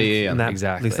Iris. Yeah.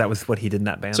 Exactly. At least that was what he did in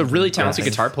that band. So really talented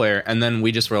guitar player, and then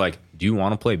we just were like, do you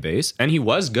want to play bass? And he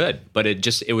was good, but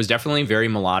it was definitely very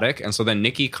melodic. And so then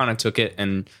Nicky kind of took it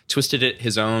and twisted it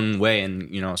his own way.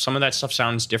 And, some of that stuff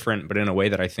sounds different, but in a way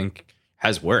that I think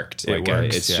has worked.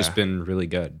 It's just been really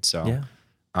good. So,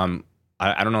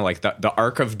 I don't know, like the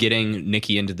arc of getting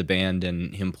Nicky into the band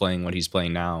and him playing what he's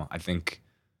playing now, I think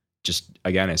it's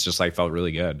just like felt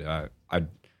really good.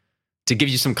 To give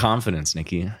you some confidence,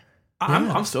 Nicky.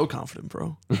 I'm so confident,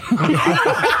 bro.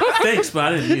 Thanks, but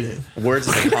I didn't need it. Words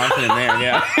of a confident man,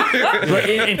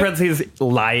 yeah. in parentheses,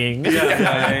 lying.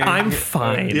 I'm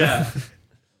fine. Yeah.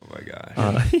 Oh my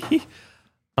gosh.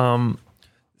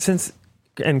 Since,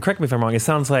 and correct me if I'm wrong, it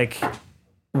sounds like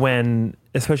when,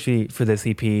 especially for this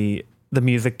EP, the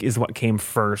music is what came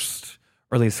first,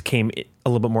 or at least came a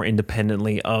little bit more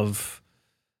independently of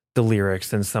the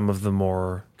lyrics and some of the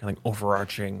more kind of like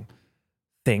overarching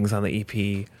things on the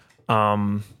EP.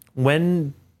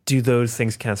 When do those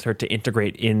things kind of start to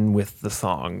integrate in with the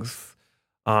songs?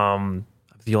 You'll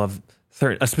have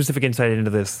a specific insight into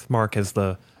this, Mark, as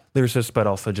the lyricist, but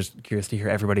also just curious to hear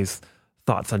everybody's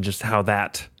thoughts on just how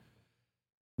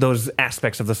those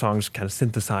aspects of the songs kind of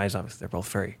synthesize. Obviously, they're both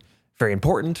very, very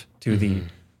important to the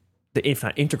if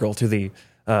not integral to the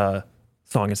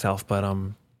song itself. But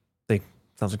they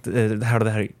sounds like how do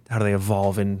they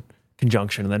evolve in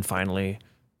conjunction and then finally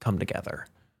come together?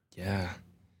 Yeah.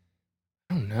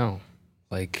 I don't know.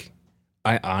 Like,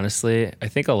 I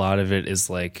think a lot of it is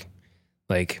like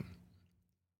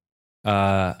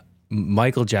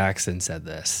Michael Jackson said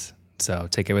this, so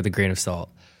take it with a grain of salt.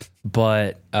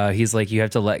 But he's like, you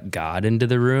have to let God into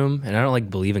the room, and I don't like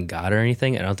believe in God or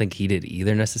anything. I don't think he did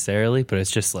either necessarily, but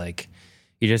it's just like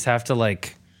you just have to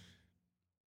like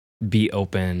be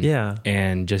open,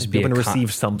 and just be open to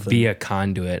receive something, be a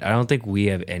conduit. I don't think we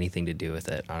have anything to do with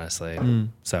it, honestly.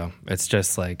 So it's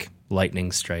just like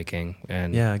lightning striking,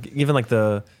 and even like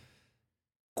the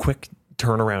quick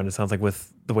turnaround. It sounds like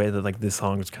with the way that like this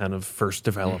song is kind of first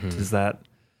developed, is that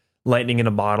lightning in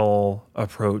a bottle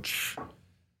approach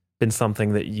been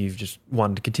something that you've just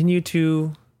wanted to continue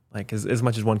to, like as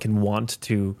much as one can want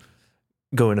to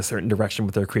go in a certain direction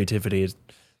with their creativity?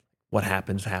 What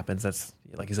happens. That's,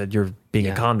 like you said, you're being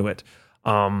a conduit.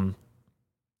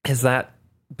 Has that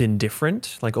been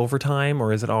different like over time,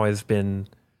 or has it always been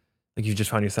like you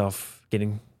just found yourself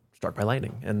getting struck by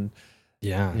lightning and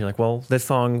you're like, well, this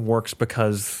song works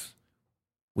because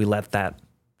we let that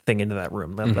thing into that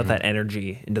room, let that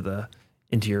energy into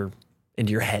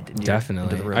your head.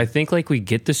 Definitely. Into the room. I think like we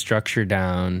get the structure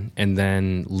down and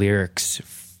then lyrics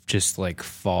just like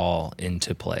fall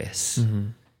into place.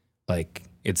 Like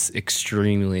it's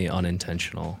extremely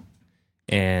unintentional.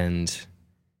 And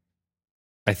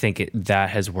I think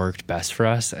that has worked best for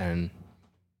us. And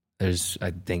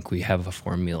I think we have a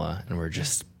formula and we're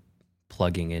just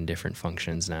plugging in different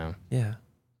functions now. Yeah.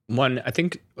 One, I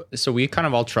think, so we kind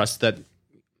of all trust that,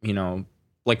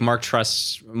 like Mark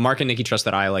and Nikki trust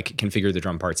that I like can figure the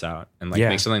drum parts out and like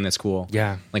make something that's cool.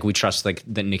 Yeah. Like we trust like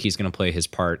that Nikki's going to play his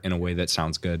part in a way that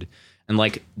sounds good. And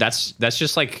like, that's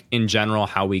just like in general,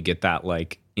 how we get that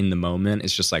like in the moment.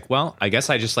 It's just like, well, I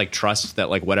guess I just like trust that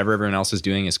like whatever everyone else is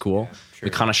doing is cool. We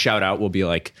kind of shout out, we'll be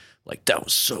like that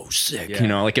was so sick,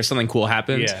 like if something cool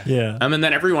happens. And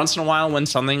then every once in a while when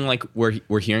something like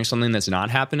we're hearing something that's not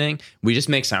happening, we just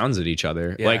make sounds at each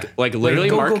other. Like literally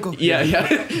go, Mark. go.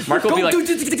 Mark will be like,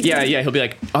 he'll be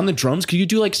like, on the drums, could you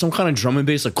do like some kind of drum and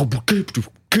bass, like, and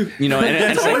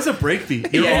It's always a breakbeat.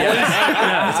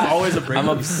 It's always a breakbeat.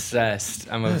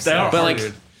 I'm obsessed.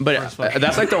 But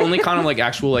that's like the only kind of like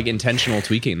actual like intentional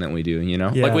tweaking that we do,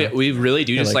 like we really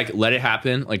do just like let it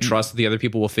happen, like trust that the other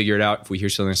people will figure it out. If we hear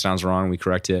something that sounds wrong, we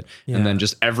correct it. And then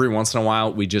just every once in a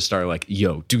while we just start like,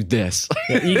 yo, do this.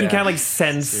 You can kind of like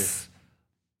sense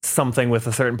something with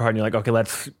a certain part and you're like, okay,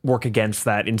 let's work against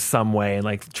that in some way and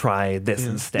like try this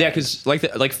instead. Yeah, because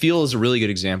like Feel is a really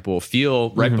good example. Feel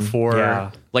right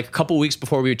before, like a couple weeks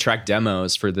before we would track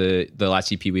demos for the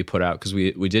last EP we put out, because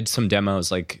we did some demos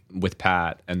like with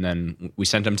Pat and then we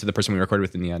sent them to the person we recorded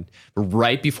with in the end. But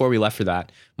right before we left for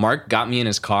that, Mark got me in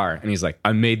his car and he's like,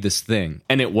 I made this thing.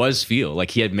 And it was Feel.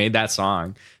 Like he had made that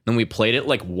song. Then we played it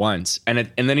like once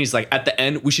and then he's like, at the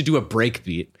end, we should do a break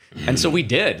beat. And so we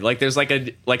did. Like there's like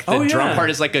the drum part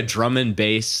is like a drum and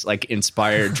bass like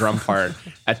inspired drum part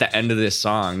at the end of this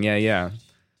song. Yeah,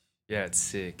 it's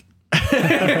sick.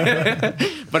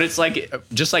 But it's like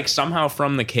just like somehow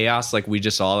from the chaos, like we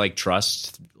just all like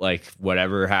trust like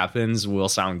whatever happens will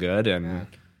sound good, and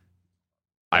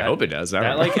I hope it does.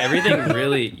 That like everything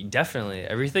really definitely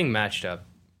everything matched up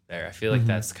there. I feel like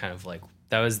that's kind of like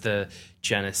that was the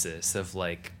genesis of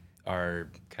like our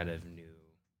kind of new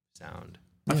sound.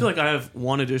 I feel like I have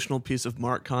one additional piece of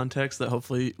Mark context that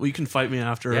hopefully you can fight me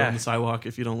after on the sidewalk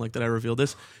if you don't like that I revealed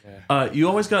this. He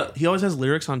always has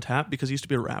lyrics on tap because he used to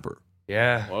be a rapper.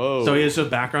 Yeah. Whoa. So he has a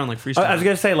background like freestyle. I was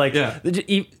gonna say like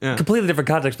completely different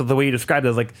context, but the way you described it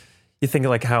is like you think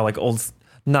like how like old,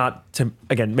 not to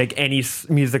again make any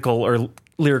musical or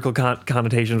lyrical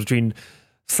connotations between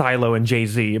Psylo and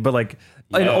Jay-Z, but like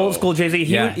in old school Jay-Z,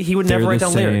 he would never write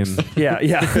down lyrics. Yeah.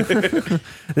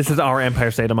 This is our Empire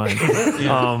State of Mind.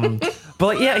 But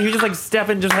like, he would just like step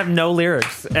in, just have no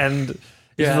lyrics, and it's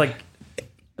just like,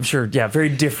 I'm sure, very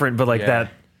different, but like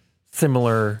that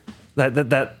similar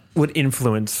that would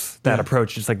influence that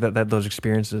approach, just like that those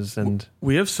experiences. And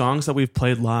we have songs that we've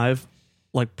played live,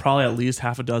 like probably at least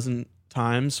half a dozen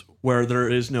times where there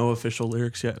is no official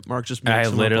lyrics yet. Mark just makes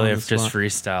them literally up on have the just spot.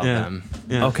 freestyled them.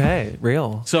 Yeah. Okay,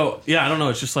 real. So I don't know.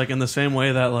 It's just like in the same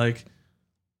way that like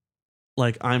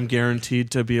I'm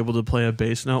guaranteed to be able to play a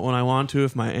bass note when I want to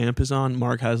if my amp is on.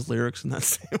 Mark has lyrics in that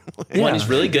same way. One, he's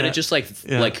really good at just like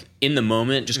in the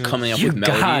moment, just coming up with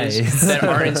melodies that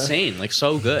are insane, like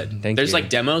so good. There's like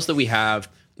demos that we have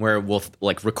where we'll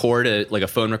like record a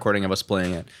phone recording of us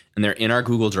playing it, and they're in our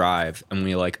Google Drive, and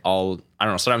we like all, I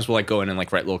don't know, sometimes we'll like go in and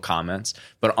like write little comments,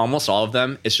 but almost all of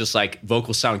them, it's just like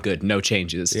vocals sound good, no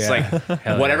changes. It's like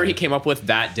whatever he came up with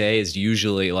that day is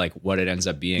usually like what it ends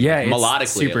up being. Yeah, like, melodically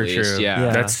super at least. true.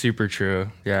 Yeah. That's super true.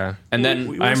 Yeah. And then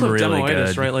we I'm also have really demoitis,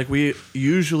 good. right? Like we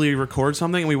usually record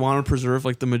something and we want to preserve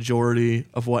like the majority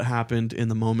of what happened in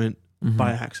the moment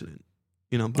by accident.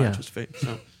 by Yeah. just fate.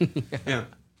 So yeah.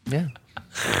 Yeah.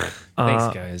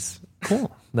 Thanks, guys.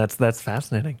 Cool. That's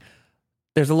fascinating.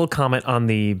 There's a little comment on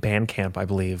the Bandcamp, I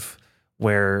believe,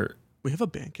 where We have a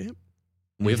Bandcamp.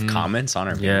 We have comments on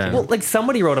our Yeah. page. well, like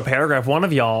somebody wrote a paragraph. One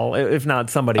of y'all, if not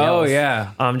somebody Oh else.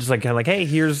 yeah. Just like kind of like, hey,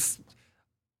 here's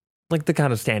like the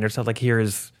kind of standard stuff. Like here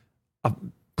is a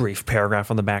brief paragraph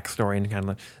on the backstory, and kind of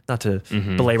like, not to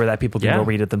belabor that, people can Yeah. go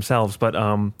read it themselves. But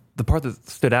the part that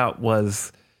stood out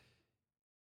was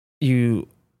you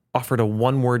offered a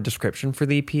one-word description for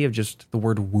the EP of just the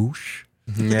word whoosh,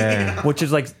 Yeah. which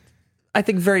is like, I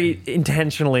think very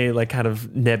intentionally like kind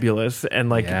of nebulous, and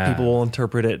like Yeah. people will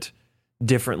interpret it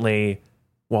differently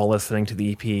while listening to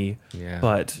the EP. Yeah.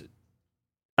 But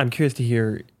I'm curious to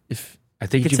hear if I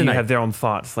think each it's of you an have their own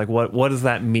thoughts. Like, what does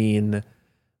that mean?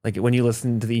 Like, when you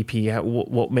listen to the EP,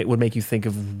 what would make you think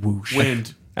of whoosh?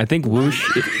 Wind. I think whoosh.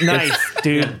 Nice,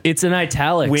 dude. It's in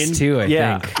italics Wind, too. I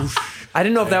yeah. think. I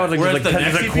didn't know if that was like, Whereas like the kind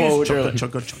next of a EP quote. is Or like,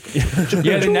 chugga, chugga, chugga.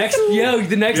 Yeah.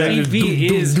 The next EP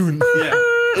is.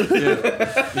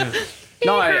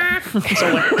 No,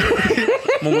 so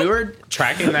when we were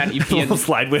tracking that EP, little and,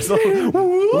 slide whistle.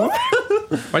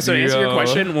 Wait, so to answer your Yo.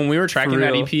 question, when we were tracking For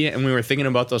that real. EP and we were thinking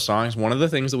about those songs, one of the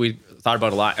things that we thought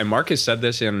about a lot, and Mark has said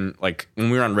this in like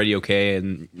when we were on Radio K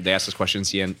and they asked us questions,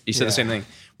 he said the same thing.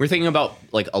 We're thinking about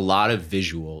like a lot of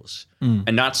visuals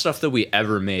and not stuff that we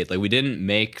ever made. Like we didn't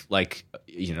make like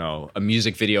a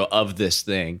music video of this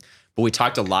thing. But we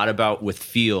talked a lot about with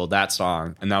Feel, that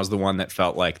song, and that was the one that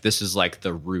felt like this is like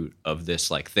the root of this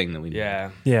like thing that we made. Yeah.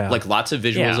 Yeah. Like lots of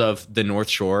visuals Yeah. of the North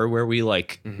Shore where we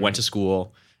like went to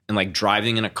school and like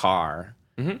driving in a car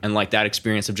and like that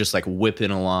experience of just like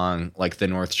whipping along like the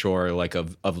North Shore like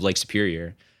of Lake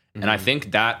Superior. And I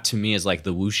think that to me is like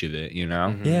the whoosh of it,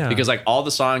 Yeah. Because like all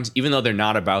the songs, even though they're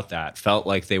not about that, felt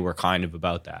like they were kind of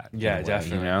about that. in Yeah, a way,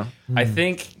 definitely. I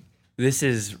think this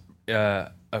is an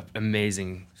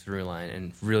amazing through line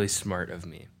and really smart of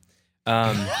me.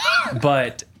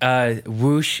 But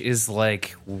whoosh is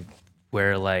like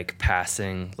where like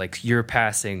passing, like you're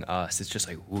passing us. It's just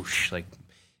like whoosh,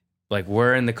 like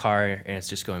we're in the car and it's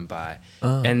just going by.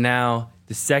 And now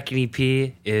the second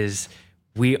EP is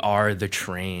we are the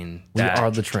train. We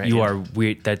are the train, You yeah.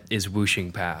 are that is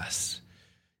whooshing past.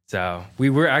 So we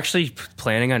were actually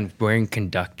planning on wearing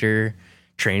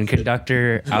train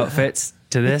conductor outfits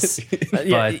to this.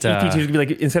 Yeah, But EP2 is gonna be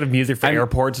like, instead of music for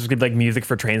airports, it's gonna be like music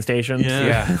for train stations.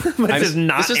 Yeah. But this is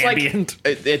not This is ambient.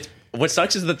 like what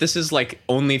sucks is that this is like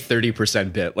only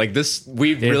 30% bit. Like this,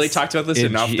 we really talked about this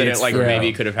enough that it it's like real.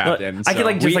 maybe could have happened. I can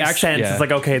like just We like actually- sense yeah. it's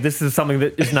like, okay, this is something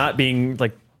that is not being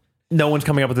like, no one's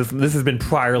coming up with this. This has been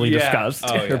priorly discussed.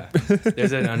 Oh yeah.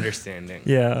 There's an understanding.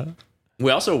 Yeah.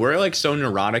 we're like so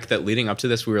neurotic that leading up to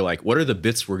this, we were like, what are the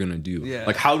bits we're gonna do? Yeah.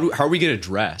 Like how are we gonna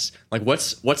dress? Like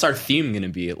what's our theme gonna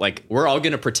be? Like we're all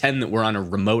gonna pretend that we're on a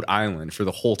remote island for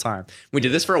the whole time. We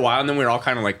did this for a while, and then we were all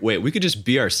kind of like, wait, we could just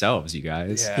be ourselves, you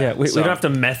guys. Yeah. We So- don't have to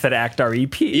method act our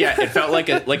EP. Yeah, it felt like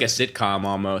a sitcom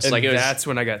almost. And like it was. that's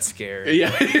when I got scared. Yeah.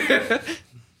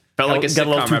 Felt like a got a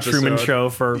little sitcom Too Truman episode. show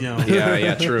for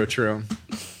Yeah, true.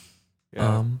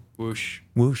 Yeah. Whoosh.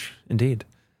 whoosh. Indeed.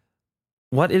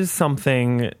 What is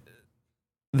something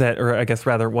that, or I guess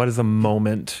rather, what is a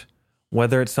moment,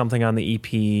 whether it's something on the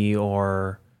EP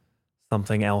or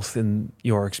something else in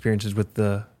your experiences with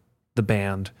the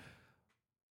band,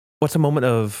 what's a moment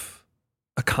of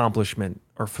accomplishment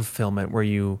or fulfillment where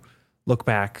you look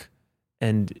back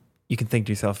and you can think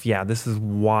to yourself, yeah, this is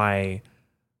why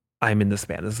I'm in this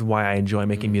band. This is why I enjoy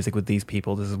making music with these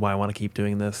people. This is why I want to keep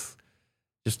doing this.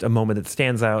 Just a moment that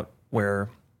stands out where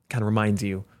kind of reminds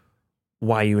you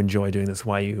why you enjoy doing this,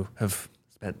 why you have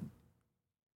spent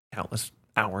countless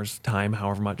hours, time,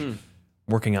 however much,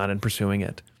 working on and pursuing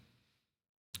it.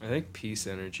 I think Peace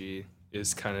Energy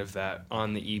is kind of that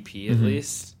on the EP at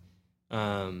least.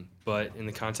 But in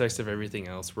the context of everything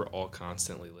else, we're all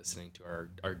constantly listening to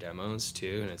our demos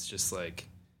too. And it's just like,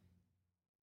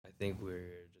 I think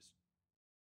we're just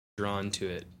drawn to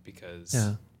it because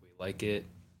we like it.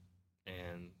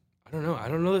 And I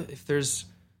don't know if there's,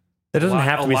 It doesn't lot-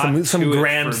 have to a be lot some to it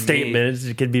grand for me. statement.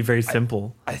 It could be very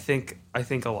simple. I think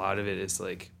a lot of it is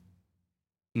like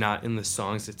not in the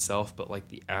songs itself, but like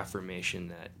the affirmation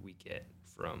that we get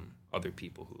from other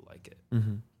people who like it.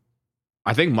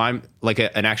 I think mine, like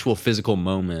an actual physical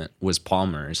moment, was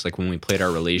Palmer's. Like when we played our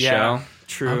release show.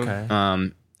 True. Okay.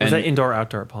 And Was that indoor,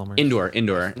 outdoor at Palmer's? indoor.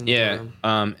 Yeah.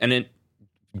 And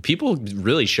people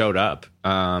really showed up.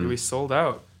 We sold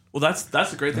out. Well, that's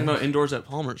the great thing about indoors at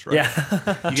Palmer's, right? Yeah.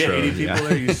 You get True, 80 people yeah.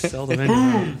 there, you sell them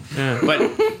in. Yeah.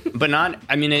 but not.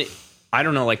 I mean, I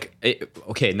don't know. Like,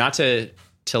 okay, not to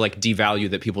to like devalue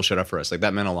that people showed up for us. Like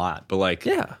that meant a lot. But like,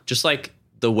 just like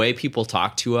the way people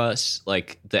talk to us,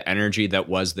 like the energy that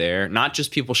was there, not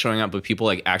just people showing up, but people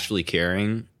like actually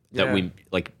caring that we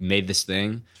like made this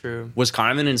thing. True. Was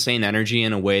kind of an insane energy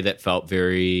in a way that felt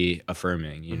very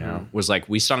affirming, you know? Was like,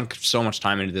 we sunk so much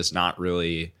time into this, not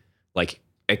really like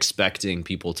expecting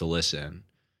people to listen.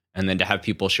 And then to have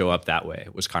people show up that way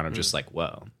was kind of just like,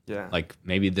 whoa. Yeah. Like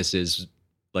maybe this is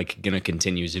like going to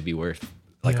continue to be worth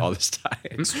like all this time.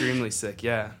 Extremely sick.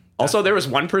 Yeah. Also, there was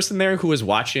one person there who was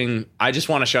watching. I just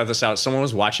want to shout this out. Someone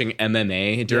was watching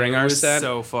MMA during our set.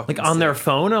 So fucking Like on their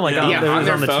phone or like on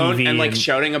their the phone TV and like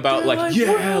shouting about like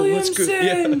yeah, let's go.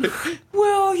 Yeah.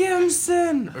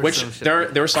 Williamson. Which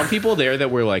there were some people there that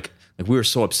were like we were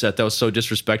so upset. That was so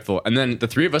disrespectful. And then the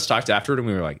three of us talked afterward and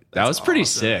we were like, that was pretty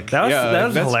sick. That was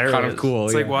that's hilarious. kind of cool.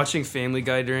 It's like watching Family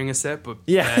Guy during a set, but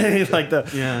like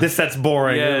this set's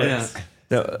boring.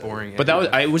 boring. But that was,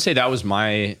 I would say that was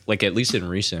my, like, at least in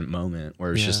recent moment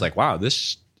where it's just like, wow,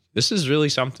 this is really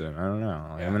something. I don't know.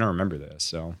 Like, I'm going to remember this.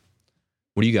 So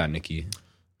what do you got, Nikki?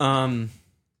 When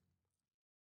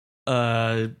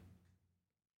I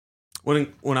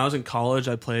was in college,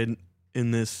 I played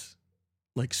in this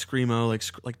like screamo,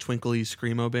 like twinkly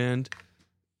screamo band.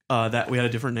 That we had a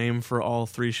different name for all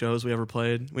three shows we ever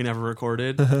played. We never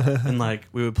recorded, and like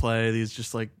we would play these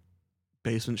just like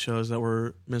basement shows that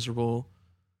were miserable.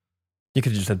 You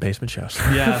could have just said basement shows.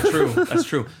 Yeah, true. That's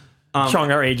true.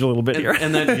 Showing our age a little bit here.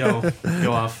 And then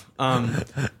go off.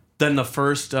 Then the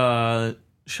first show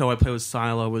I played with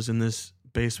Psylo was in this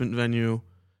basement venue.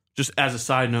 Just as a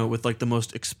side note, with like the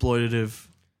most exploitative,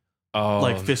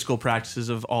 like fiscal practices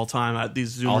of all time.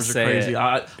 These Zoomers are crazy.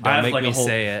 I have make like me a whole,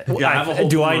 say it. Yeah, I have a whole.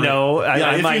 Do I know?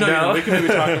 I if might you know. We can maybe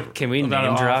talk. Can we name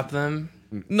drop them?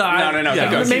 No.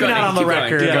 Yeah, maybe not on the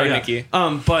record. Go, Nikki.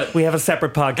 But we have a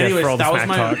separate podcast anyways, for all the that was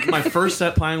smack talk. my first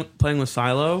set playing with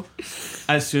Psylo.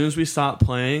 As soon as we stopped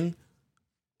playing,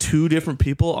 two different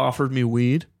people offered me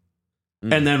weed,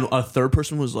 and then a third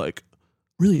person was like,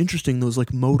 "Really interesting those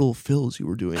like modal fills you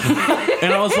were doing."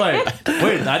 And I was like,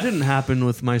 wait, that didn't happen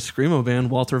with my screamo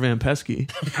band, Walter Van Pesky.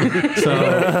 So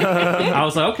I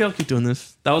was like, okay, I'll keep doing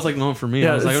this. That was like the moment for me.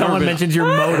 I was like, someone mentions your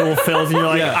modal fills and you're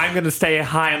like, I'm going to stay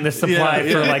high on this supply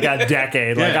for like a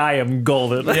decade. Like I am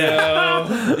golden.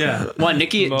 Yeah. Well,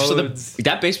 Nikki,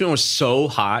 that basement was so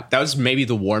hot. That was maybe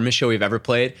the warmest show we've ever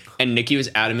played. And Nikki was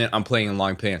adamant on playing in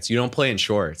long pants. You don't play in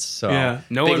shorts. So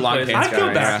No big one long plays. pants I go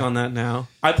guy. back on that now.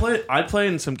 I play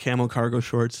in some camo cargo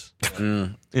shorts.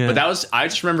 Yeah. But that was, I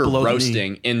just remember Below the knee.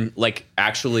 roasting in like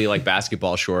actually like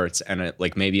basketball shorts and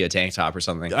like maybe a tank top or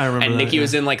something. I remember and that, Nikki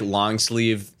was in like long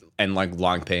sleeve and like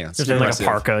long pants. Just in like a Impressive.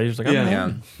 parka. You're just like,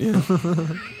 Yeah.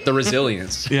 The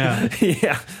resilience. Yeah.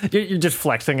 yeah. You're just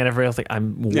flexing and everybody else like,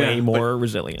 I'm way more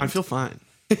resilient. I feel fine.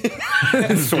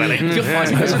 sweating. You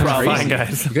guys are Fine, crazy.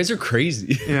 guys. You guys are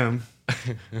crazy. Yeah.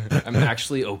 I'm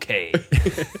actually okay.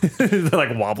 They're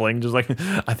like wobbling, just like,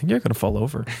 I think you're going to fall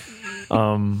over.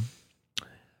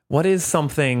 What is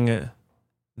something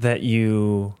that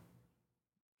you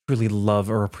really love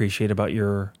or appreciate about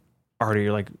your art, or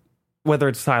your, like, whether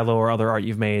it's Psylo or other art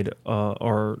you've made,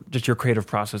 or just your creative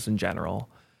process in general?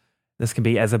 This can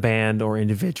be as a band or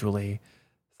individually,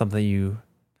 something you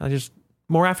just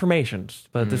more affirmations,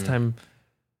 but this time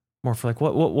more for like,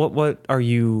 what are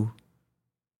you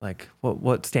like?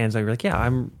 What stands out? You're like,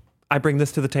 yeah, I bring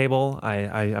this to the table.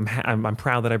 I'm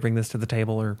proud that I bring this to the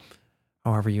table, or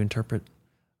however you interpret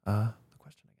the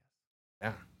question.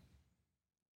 Yeah.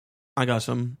 I got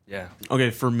some. Yeah.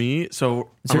 Okay, for me, so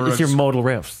It's your modal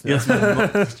riffs. Yes,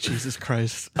 man. Jesus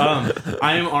Christ.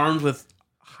 I am armed with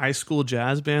high school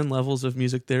jazz band levels of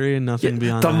music theory and nothing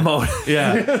beyond The that. mode.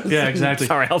 Yeah, exactly.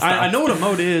 Sorry, I'll stop. I know what a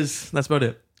mode is. That's about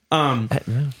it.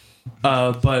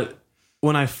 But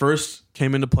when I first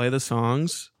came in to play the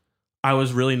songs, I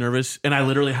was really nervous, and I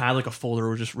literally had like a folder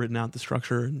where just written out the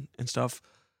structure and stuff.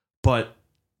 But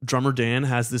drummer Dan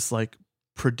has this like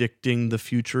predicting the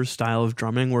future style of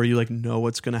drumming where you like know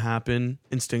what's going to happen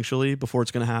instinctually before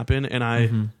it's going to happen, and I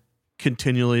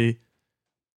continually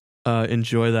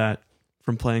enjoy that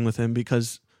from playing with him,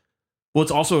 because it's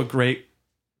also a great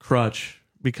crutch,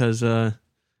 because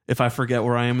if I forget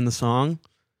where I am in the song,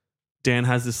 Dan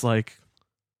has this like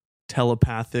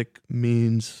telepathic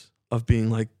means of being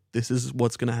like, this is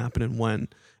what's going to happen and when,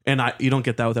 and you don't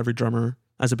get that with every drummer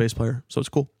as a bass player, so it's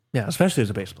cool. Yeah, especially as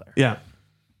a bass player. Yeah.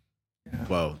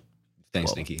 Whoa.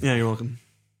 Thanks, Nikki. Yeah, you're welcome.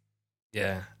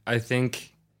 Yeah, I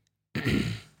think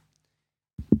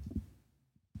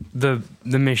the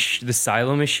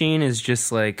Psylo machine is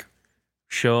just like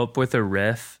show up with a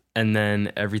riff, and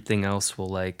then everything else will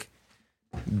like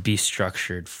be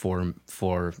structured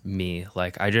for me.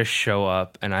 Like I just show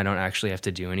up and I don't actually have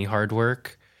to do any hard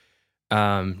work.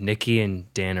 Nikki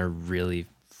and Dan are really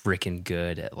freaking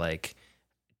good at like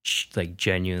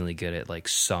genuinely good at like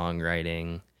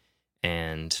songwriting,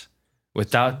 and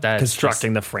without that,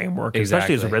 Constructing the framework,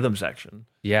 especially as a rhythm section.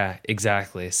 Yeah,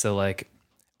 exactly. So like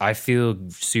I feel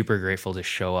super grateful to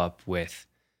show up with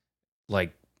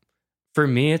like, for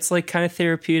me it's like kind of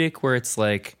therapeutic where it's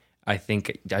like I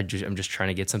think I'm just trying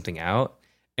to get something out,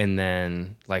 and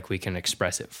then like we can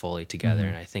express it fully together.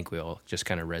 And I think we all just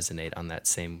kind of resonate on that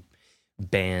same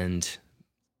band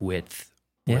width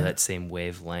or that same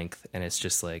wavelength. And it's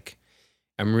just like,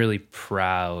 I'm really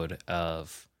proud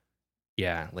of,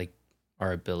 like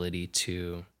our ability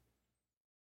to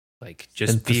like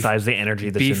just emphasize the energy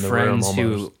that's be in the room friends almost.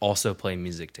 who also play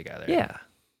music together. Yeah.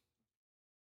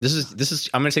 This is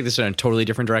I'm gonna take this in a totally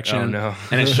different direction. Oh no.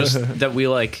 And it's just that we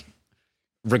like,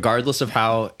 regardless of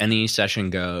how any session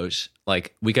goes,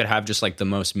 like we could have just like the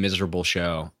most miserable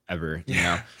show ever, you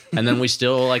know? And then we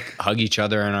still like hug each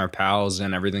other and our pals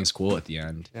and everything's cool at the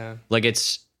end. Yeah. Like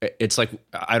it's like,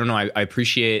 I don't know. I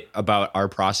appreciate about our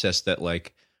process that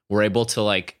like we're able to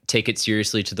like take it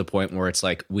seriously to the point where it's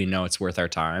like, we know it's worth our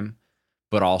time,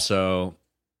 but also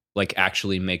like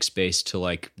actually make space to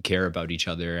like care about each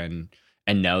other and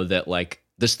know that like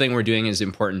this thing we're doing is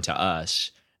important to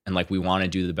us. And like, we want to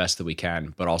do the best that we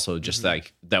can, but also just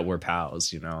like that we're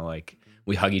pals, you know, like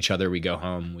we hug each other, we go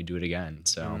home, we do it again.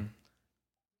 So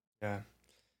Yeah.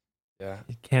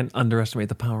 You can't underestimate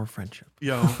the power of friendship.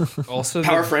 Yo, Also,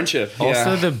 power friendship.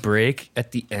 Also, the break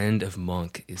at the end of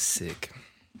Monk is sick.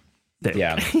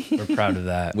 Yeah. We're proud of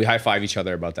that. We high five each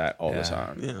other about that all the Yeah.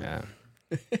 time. yeah.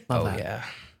 Yeah. Love Oh that.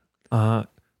 yeah.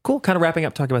 Cool. Kind of wrapping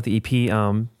up talking about the EP,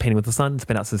 Painting with the Sun. It's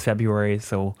been out since February,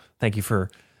 so thank you for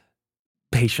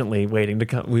patiently waiting to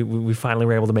come. We finally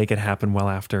were able to make it happen well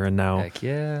after, and now. Heck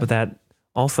yeah. But that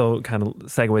also kind of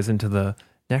segues into the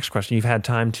next question. You've had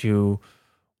time to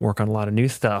work on a lot of new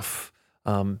stuff,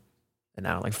 and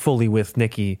now like fully with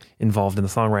Nikki involved in the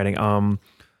songwriting.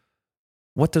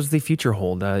 What does the future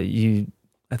hold?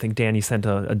 I think Dan, you sent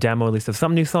a demo at least of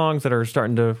some new songs that are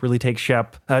starting to really take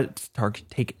shape.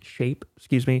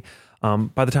 Excuse me.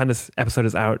 By the time this episode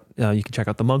is out, you can check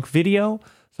out the Monk video,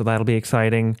 so that'll be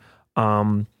exciting.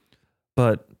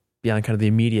 But beyond kind of the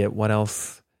immediate, what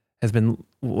else has been?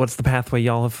 What's the pathway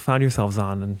y'all have found yourselves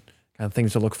on, and kind of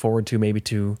things to look forward to, maybe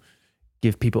to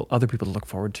give other people to look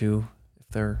forward to if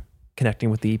they're connecting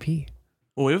with the EP.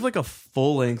 Well, we have like a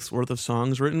full length worth of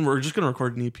songs written. We're just gonna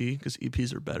record an EP because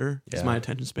EPs are better. Because my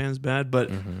attention span is bad.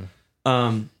 But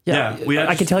I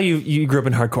can tell you grew up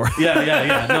in hardcore.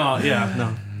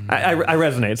 No. I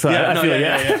resonate. So I feel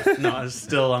yeah.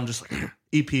 No, I'm just like,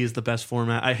 EP is the best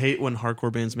format. I hate when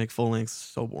hardcore bands make full lengths.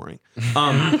 So boring.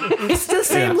 It's the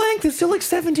same length. It's still like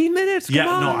 17 minutes. Come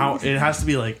on. It has to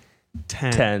be like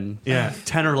 10. 10. Yeah,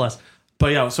 10 or less.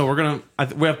 But yeah, so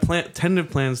we have tentative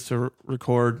plans to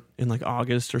record in like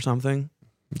August or something.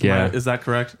 Yeah. Is that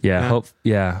correct?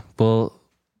 Yeah. Well,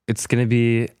 it's going to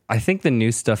be, I think the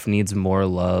new stuff needs more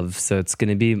love. So it's going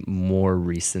to be more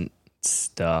recent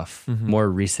stuff, more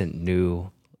recent,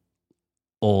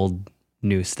 old,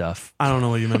 new stuff. I don't know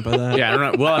what you meant by that. Yeah, I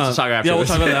don't know. We'll have to talk after Yeah, we'll this.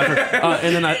 talk about that after.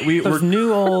 And then we're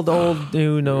new, old,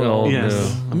 new, no. Old, yes,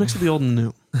 new. a mix of the old and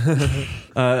new.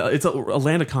 It's a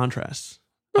land of contrasts.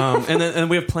 And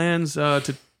we have plans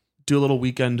to do a little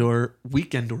weekender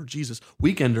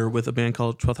with a band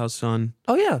called 12th House Sun.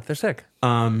 Oh yeah, they're sick.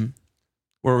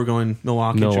 Where we're going,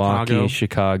 Milwaukee,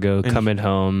 Chicago, And- coming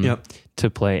home Yep. to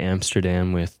play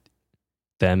Amsterdam with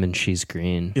them and She's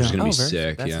Green. Yeah. It's gonna be very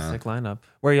sick. That's a Yeah. sick lineup.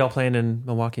 Where are y'all playing in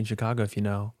Milwaukee and Chicago, if you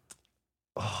know?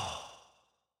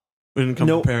 We didn't come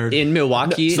prepared. In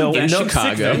Milwaukee, No, in no,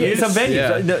 Chicago. Some venues.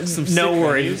 Yeah. No, Some no sick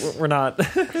worries. venues. We're not.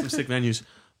 Some sick venues.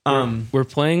 We're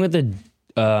playing with the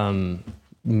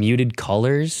Muted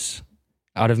Colors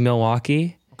out of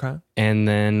Milwaukee. Okay. And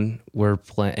then we're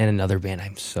playing, and another band.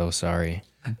 I'm so sorry.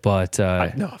 But,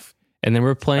 No. and then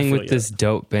we're playing I feel with this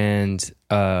dope band,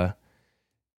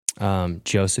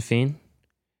 Josephine,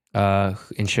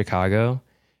 in Chicago.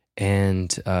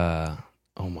 And, oh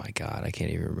my God, I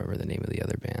can't even remember the name of the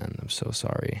other band. I'm so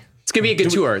sorry. It's gonna be a good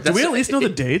tour. Do we at least know the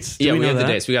dates? Do Yeah, we know have the that?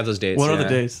 dates. We got those dates. What are yeah. the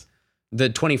dates? The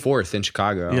 24th in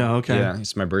Chicago. Yeah, okay. Yeah,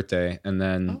 it's my birthday, and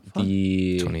then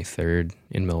the 23rd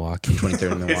in Milwaukee.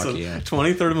 23rd in Okay, so Milwaukee. Yeah.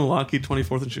 23rd in Milwaukee,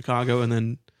 24th in Chicago, and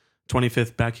then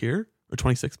 25th back here? Or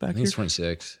 26th back I think here? it's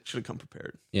 26. Should have come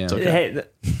prepared. Yeah. Hey,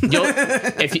 You'll,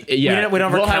 if you, yeah. we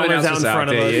don't have our calendars out in front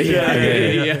of us.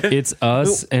 Yeah. It's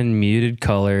us and Muted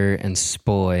Color and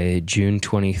Spoy, June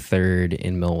 23rd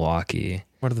in Milwaukee.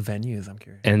 What are the venues? I'm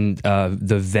curious. And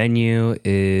the venue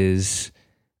is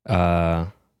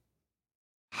High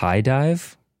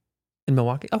Dive, In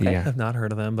Milwaukee? Okay. Yeah. I've not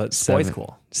heard of them, but Seven- boys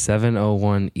cool.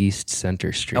 701 East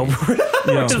Center Street.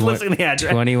 We're just listening to the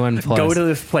address. 21 plus. Go to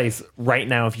this place right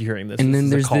now if you're hearing this. And then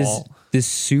This is there's a call. this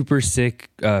super sick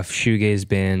shoegaze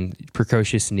band,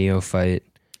 Precocious Neophyte.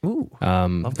 Ooh, They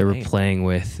the were name. playing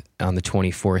with on the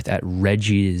 24th at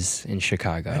Reggie's in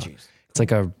Chicago. Reggie's. It's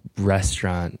like a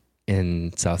restaurant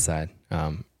in South Side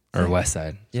or West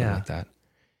Side, something Yeah. like that.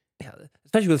 Yeah,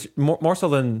 especially with more so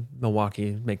than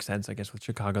Milwaukee. Makes sense, I guess, with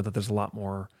Chicago that there's a lot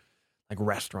more like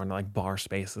restaurant, like bar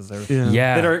spaces there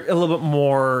Yeah, that are a little bit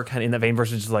more kind of in that vein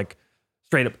versus just like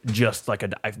straight up just like a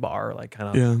dive bar, like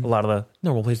kind of a lot of the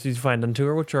normal places you find on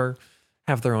tour, which are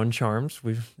have their own charms.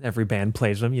 Every band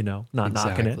plays them, not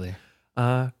knocking it.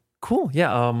 Cool,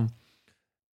 yeah.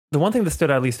 The one thing that stood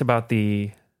out at least about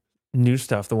the new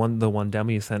stuff, the one demo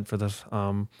you sent for this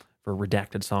for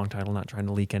redacted song title, not trying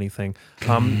to leak anything.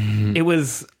 It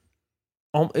was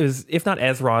if not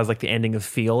as raw as like the ending of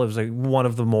Feel, it was like one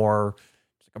of the more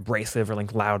abrasive or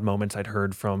like loud moments I'd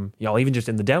heard from y'all, even just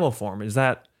in the demo form. Is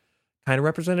that kind of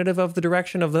representative of the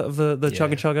direction of the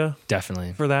chugga chugga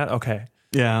definitely. for that? Okay,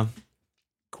 Yeah.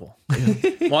 cool.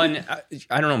 One,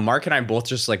 I don't know. Mark and I both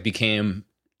just like became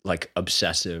like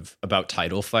obsessive about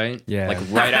Title Fight. Yeah. Like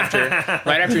right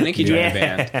after Nikki joined the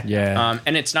band. Yeah.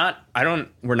 And it's not.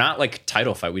 We're not like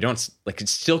Title Fight. We don't like. It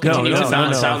still continues to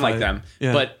no. sound like them.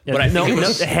 Yeah. But Yeah, but I think it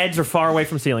was. the heads are far away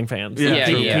from ceiling fans. Yeah,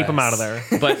 keep, yeah. keep them out of there.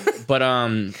 but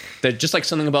that just like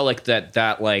something about like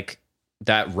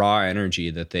that raw energy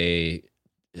that they,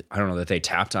 I don't know, that they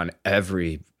tapped on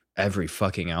every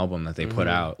fucking album that they put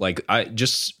out. Like I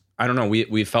don't know.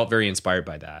 We felt very inspired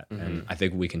by that, and I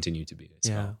think we continue to be.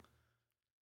 So.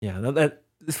 Yeah. That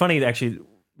it's funny actually.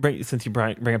 Since you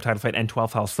bring up Title Fight and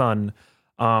 12th House Sun,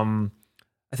 I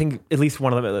think at least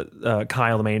one of the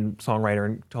Kyle, the main songwriter,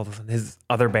 and 12th House Sun, his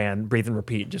other band, Breathe and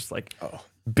Repeat, just like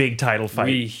big Title Fight.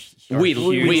 We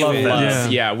love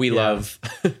that. yeah, we love.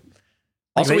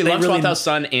 Also, we they love really- 12th House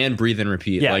Sun and Breathe and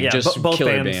Repeat. Yeah, like yeah, just both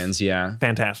killer bands. bands. Yeah.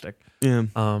 Fantastic. Yeah.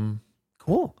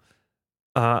 Cool.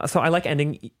 So I like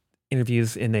ending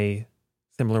interviews in a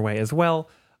similar way as well.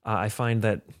 I find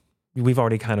that we've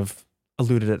already kind of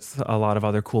alluded at a lot of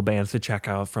other cool bands to check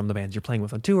out from the bands you're playing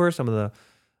with on tour, some of the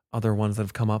other ones that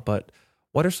have come up. But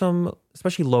what are some,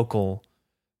 especially local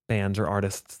bands or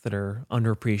artists that are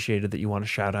underappreciated that you want to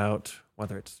shout out,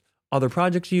 whether it's other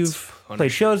projects you've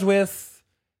played shows with,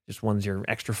 just ones you're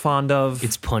extra fond of?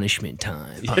 It's punishment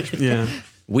time. Yeah.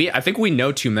 I think we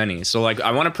know too many. So like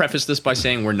I want to preface this by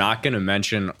saying we're not going to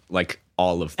mention like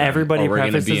all of them. Everybody or we're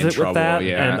gonna prefaces be in it trouble. with that,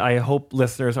 Yeah. and I hope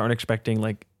listeners aren't expecting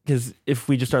like, because if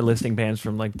we just start listing bands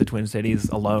from like the Twin Cities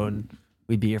alone,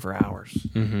 we'd be here for hours.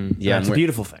 yeah, That's a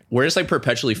beautiful thing. we're just like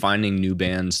perpetually finding new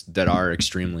bands that are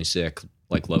extremely sick,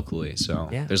 like locally. So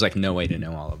Yeah. there's like no way to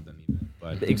know all of them even.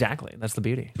 But Exactly, that's the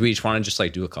beauty. do we each want to just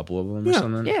like do a couple of them or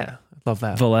something? Yeah, love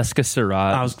that. Valeska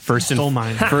Surratt. I was stole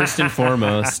mine. First and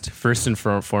foremost,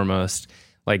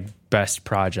 like best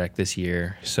project this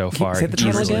year so far. say the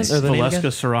title easily. again? Or the name again?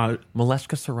 Valeska Surratt.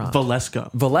 Valeska Surratt.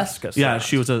 Valeska. Valeska. Yeah, Surratt.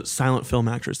 she was a silent film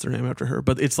actress. They're named after her,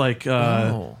 but it's like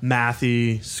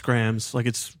mathy scrams. Like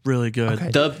it's really good. Okay.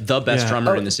 The best Yeah.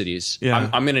 drummer in the cities. Yeah.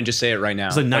 I'm gonna just say it right now.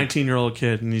 He's a 19-year-old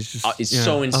kid, and he's just It's yeah.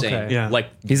 so insane. Okay. Yeah. Like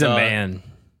He's a the- man.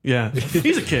 Yeah,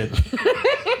 he's a kid.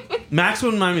 Max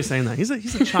wouldn't mind me saying that. He's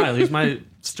a child. He's my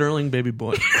sterling baby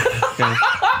boy. Okay.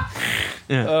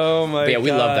 Yeah. Oh my But yeah,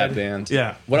 we love that band.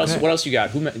 Yeah. What else? What else you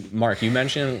got? Mark, you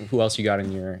mentioned who else you got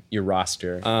in your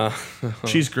roster?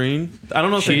 She's green. I don't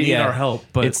know if they need our help,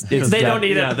 but They don't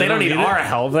need it. They don't need our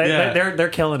help. Yeah. They're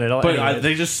killing it. But Anyways.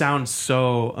 they just sound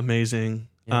so amazing.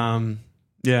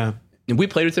 Yeah. We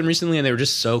played with them recently, and they were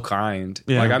just so kind.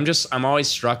 Yeah. Like I'm always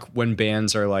struck when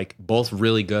bands are like both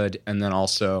really good and then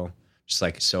also just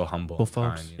like so humble. cool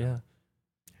folks. kind, you know?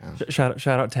 Yeah. Shout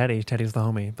out Teddy. Teddy's the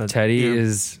homie. But Teddy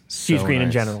is She's so Green in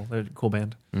nice. general. They're a cool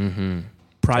band.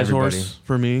 Prize Everybody. Horse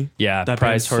for me. Yeah, That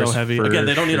Prize band's Horse so heavy. for Again,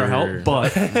 they don't need our sure. help, but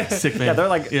sick band. Yeah, they're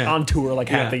like Yeah. on tour like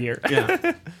half the year.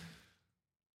 Yeah.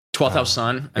 12th House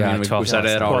Sun. I yeah, mean, we 12th said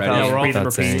House it Sun. already. Yeah, we're all Breathe and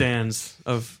That's Repeat. it. stands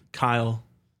of Kyle.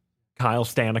 Kyle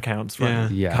Stan accounts. Right? Yeah.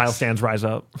 Yes. Kyle Stands Rise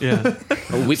Up. Yeah.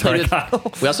 We played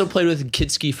with. We also played with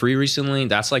Kid Ski Free recently.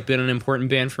 That's like been an important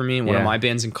band for me. One of Yeah. my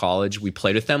bands in college. We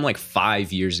played with them like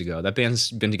 5 years ago. That band's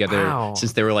been together Wow.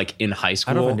 since they were like in high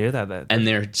school. I don't even knew that. And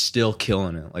they're still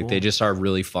killing it. Like they just are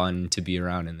really fun to be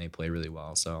around, and they play really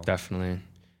well. So Definitely.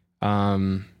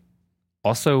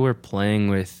 Also, we're playing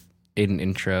with Aiden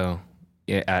Intro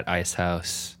at Ice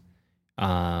House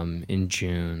in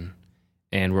June.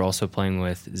 and we're also playing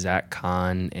with Zach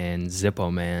Kahn and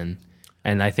Zippo Man.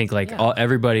 And I think like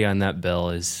everybody on that bill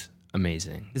is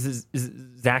amazing. Is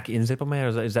Zach in Zippo Man,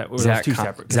 or is that or Zach those two Kahn-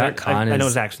 separate? 'Cause Zach Kahn I know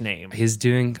is- Zach's name. He's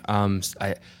doing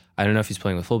I don't know if he's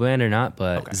playing with full band or not,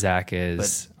 but Zach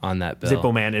is on that bill.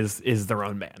 Zippo Man is their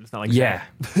own band. It's not like Yeah,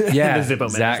 Zach. yeah. The Zippo Man.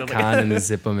 Zach Sounds Kahn and the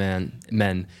Zippo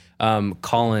Men.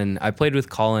 Colin, I played with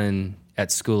Colin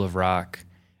at School of Rock.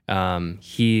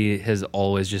 He has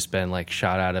always just been like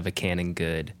shot out of a cannon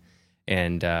good,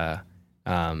 and the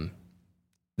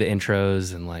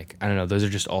intros and like I don't know, those are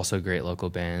just also great local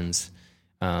bands.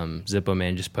 Zippo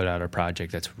Man just put out a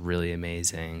project that's really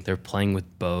amazing. They're playing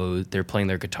with bows. They're playing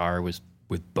their guitar with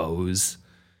bows.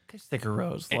 Sticker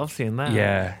Rose. Love seeing that.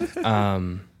 Yeah.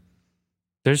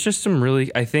 There's just some really,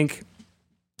 I think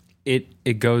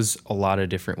it goes a lot of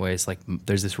different ways. Like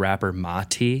there's this rapper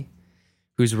Mati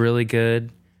who's really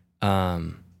good.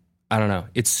 I don't know.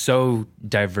 It's so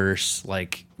diverse.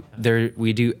 Like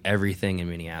we do everything in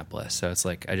Minneapolis. So it's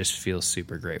like, I just feel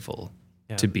super grateful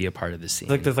to be a part of the scene.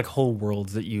 Like there's like whole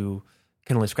worlds that you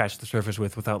can only scratch the surface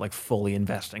without like fully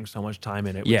investing so much time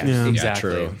in it. which Yeah, is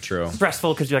exactly. True.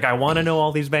 stressful because you're like, I want to know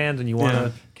all these bands and you want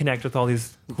to connect with all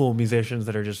these cool musicians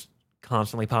that are just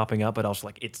constantly popping up, but also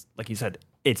like it's like you said,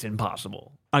 it's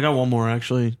impossible. I got one more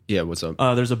actually. Yeah, what's up?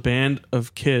 There's a band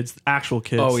of kids, actual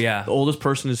kids. Oh, yeah. The oldest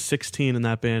person is 16 in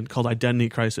that band called Identity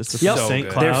Crisis. The Yep. St.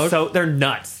 good. Cloud. They're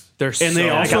nuts. They're And they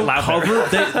so also got loud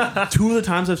covered two of the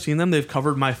times I've seen them, they've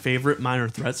covered my favorite Minor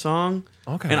Threat song.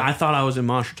 Okay. And I thought I was in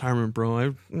Mosh Retirement,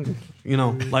 bro.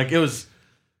 Like it was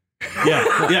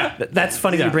yeah. That's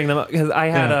funny that you bring them up because I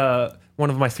had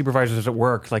one of my supervisors at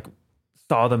work like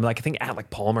saw them like I think at like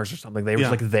Palmer's or something. They were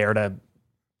just like there to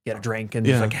get a drink and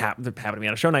just like happened to be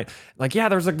on a show night. Like there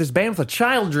was like this band with a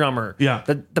child drummer. Yeah.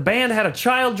 the band had a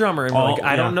child drummer and we're like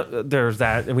I don't know. There's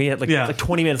that and we had like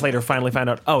 20 minutes later finally found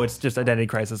out it's just Identity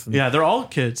Crisis. And Yeah, they're all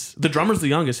kids. The drummer's the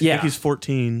youngest. I think he's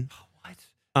 14.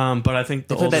 What? But I think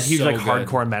the they played that oldest huge so like good.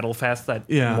 hardcore metal fest that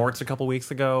Mort's a couple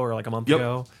weeks ago or like a month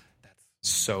ago.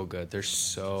 so good. They're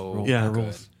so Yeah.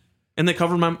 good. And they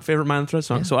covered my favorite Minor Threat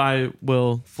song, so I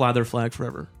will fly their flag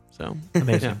forever. So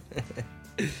Amazing.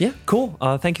 Yeah, cool.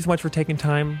 Thank you so much for taking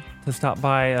time to stop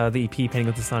by. The EP Painting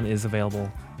with the Sun is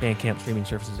available. Bandcamp, streaming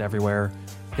services everywhere.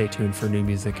 Stay tuned for new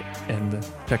music and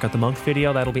check out the Monk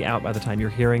video. That'll be out by the time you're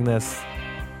hearing this.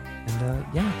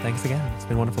 And thanks again. It's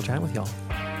been wonderful chatting with y'all.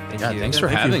 Thanks for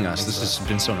having us. This has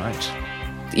been so nice.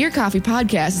 The Ear Coffee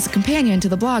Podcast is a companion to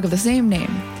the blog of the same name.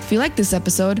 If you like this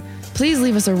episode, please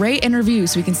leave us a rate and review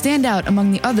so we can stand out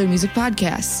among the other music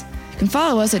podcasts. You can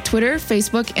follow us at Twitter,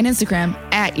 Facebook, and Instagram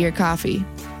 @Ear Coffee.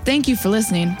 Thank you for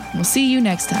listening. We'll see you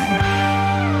next time.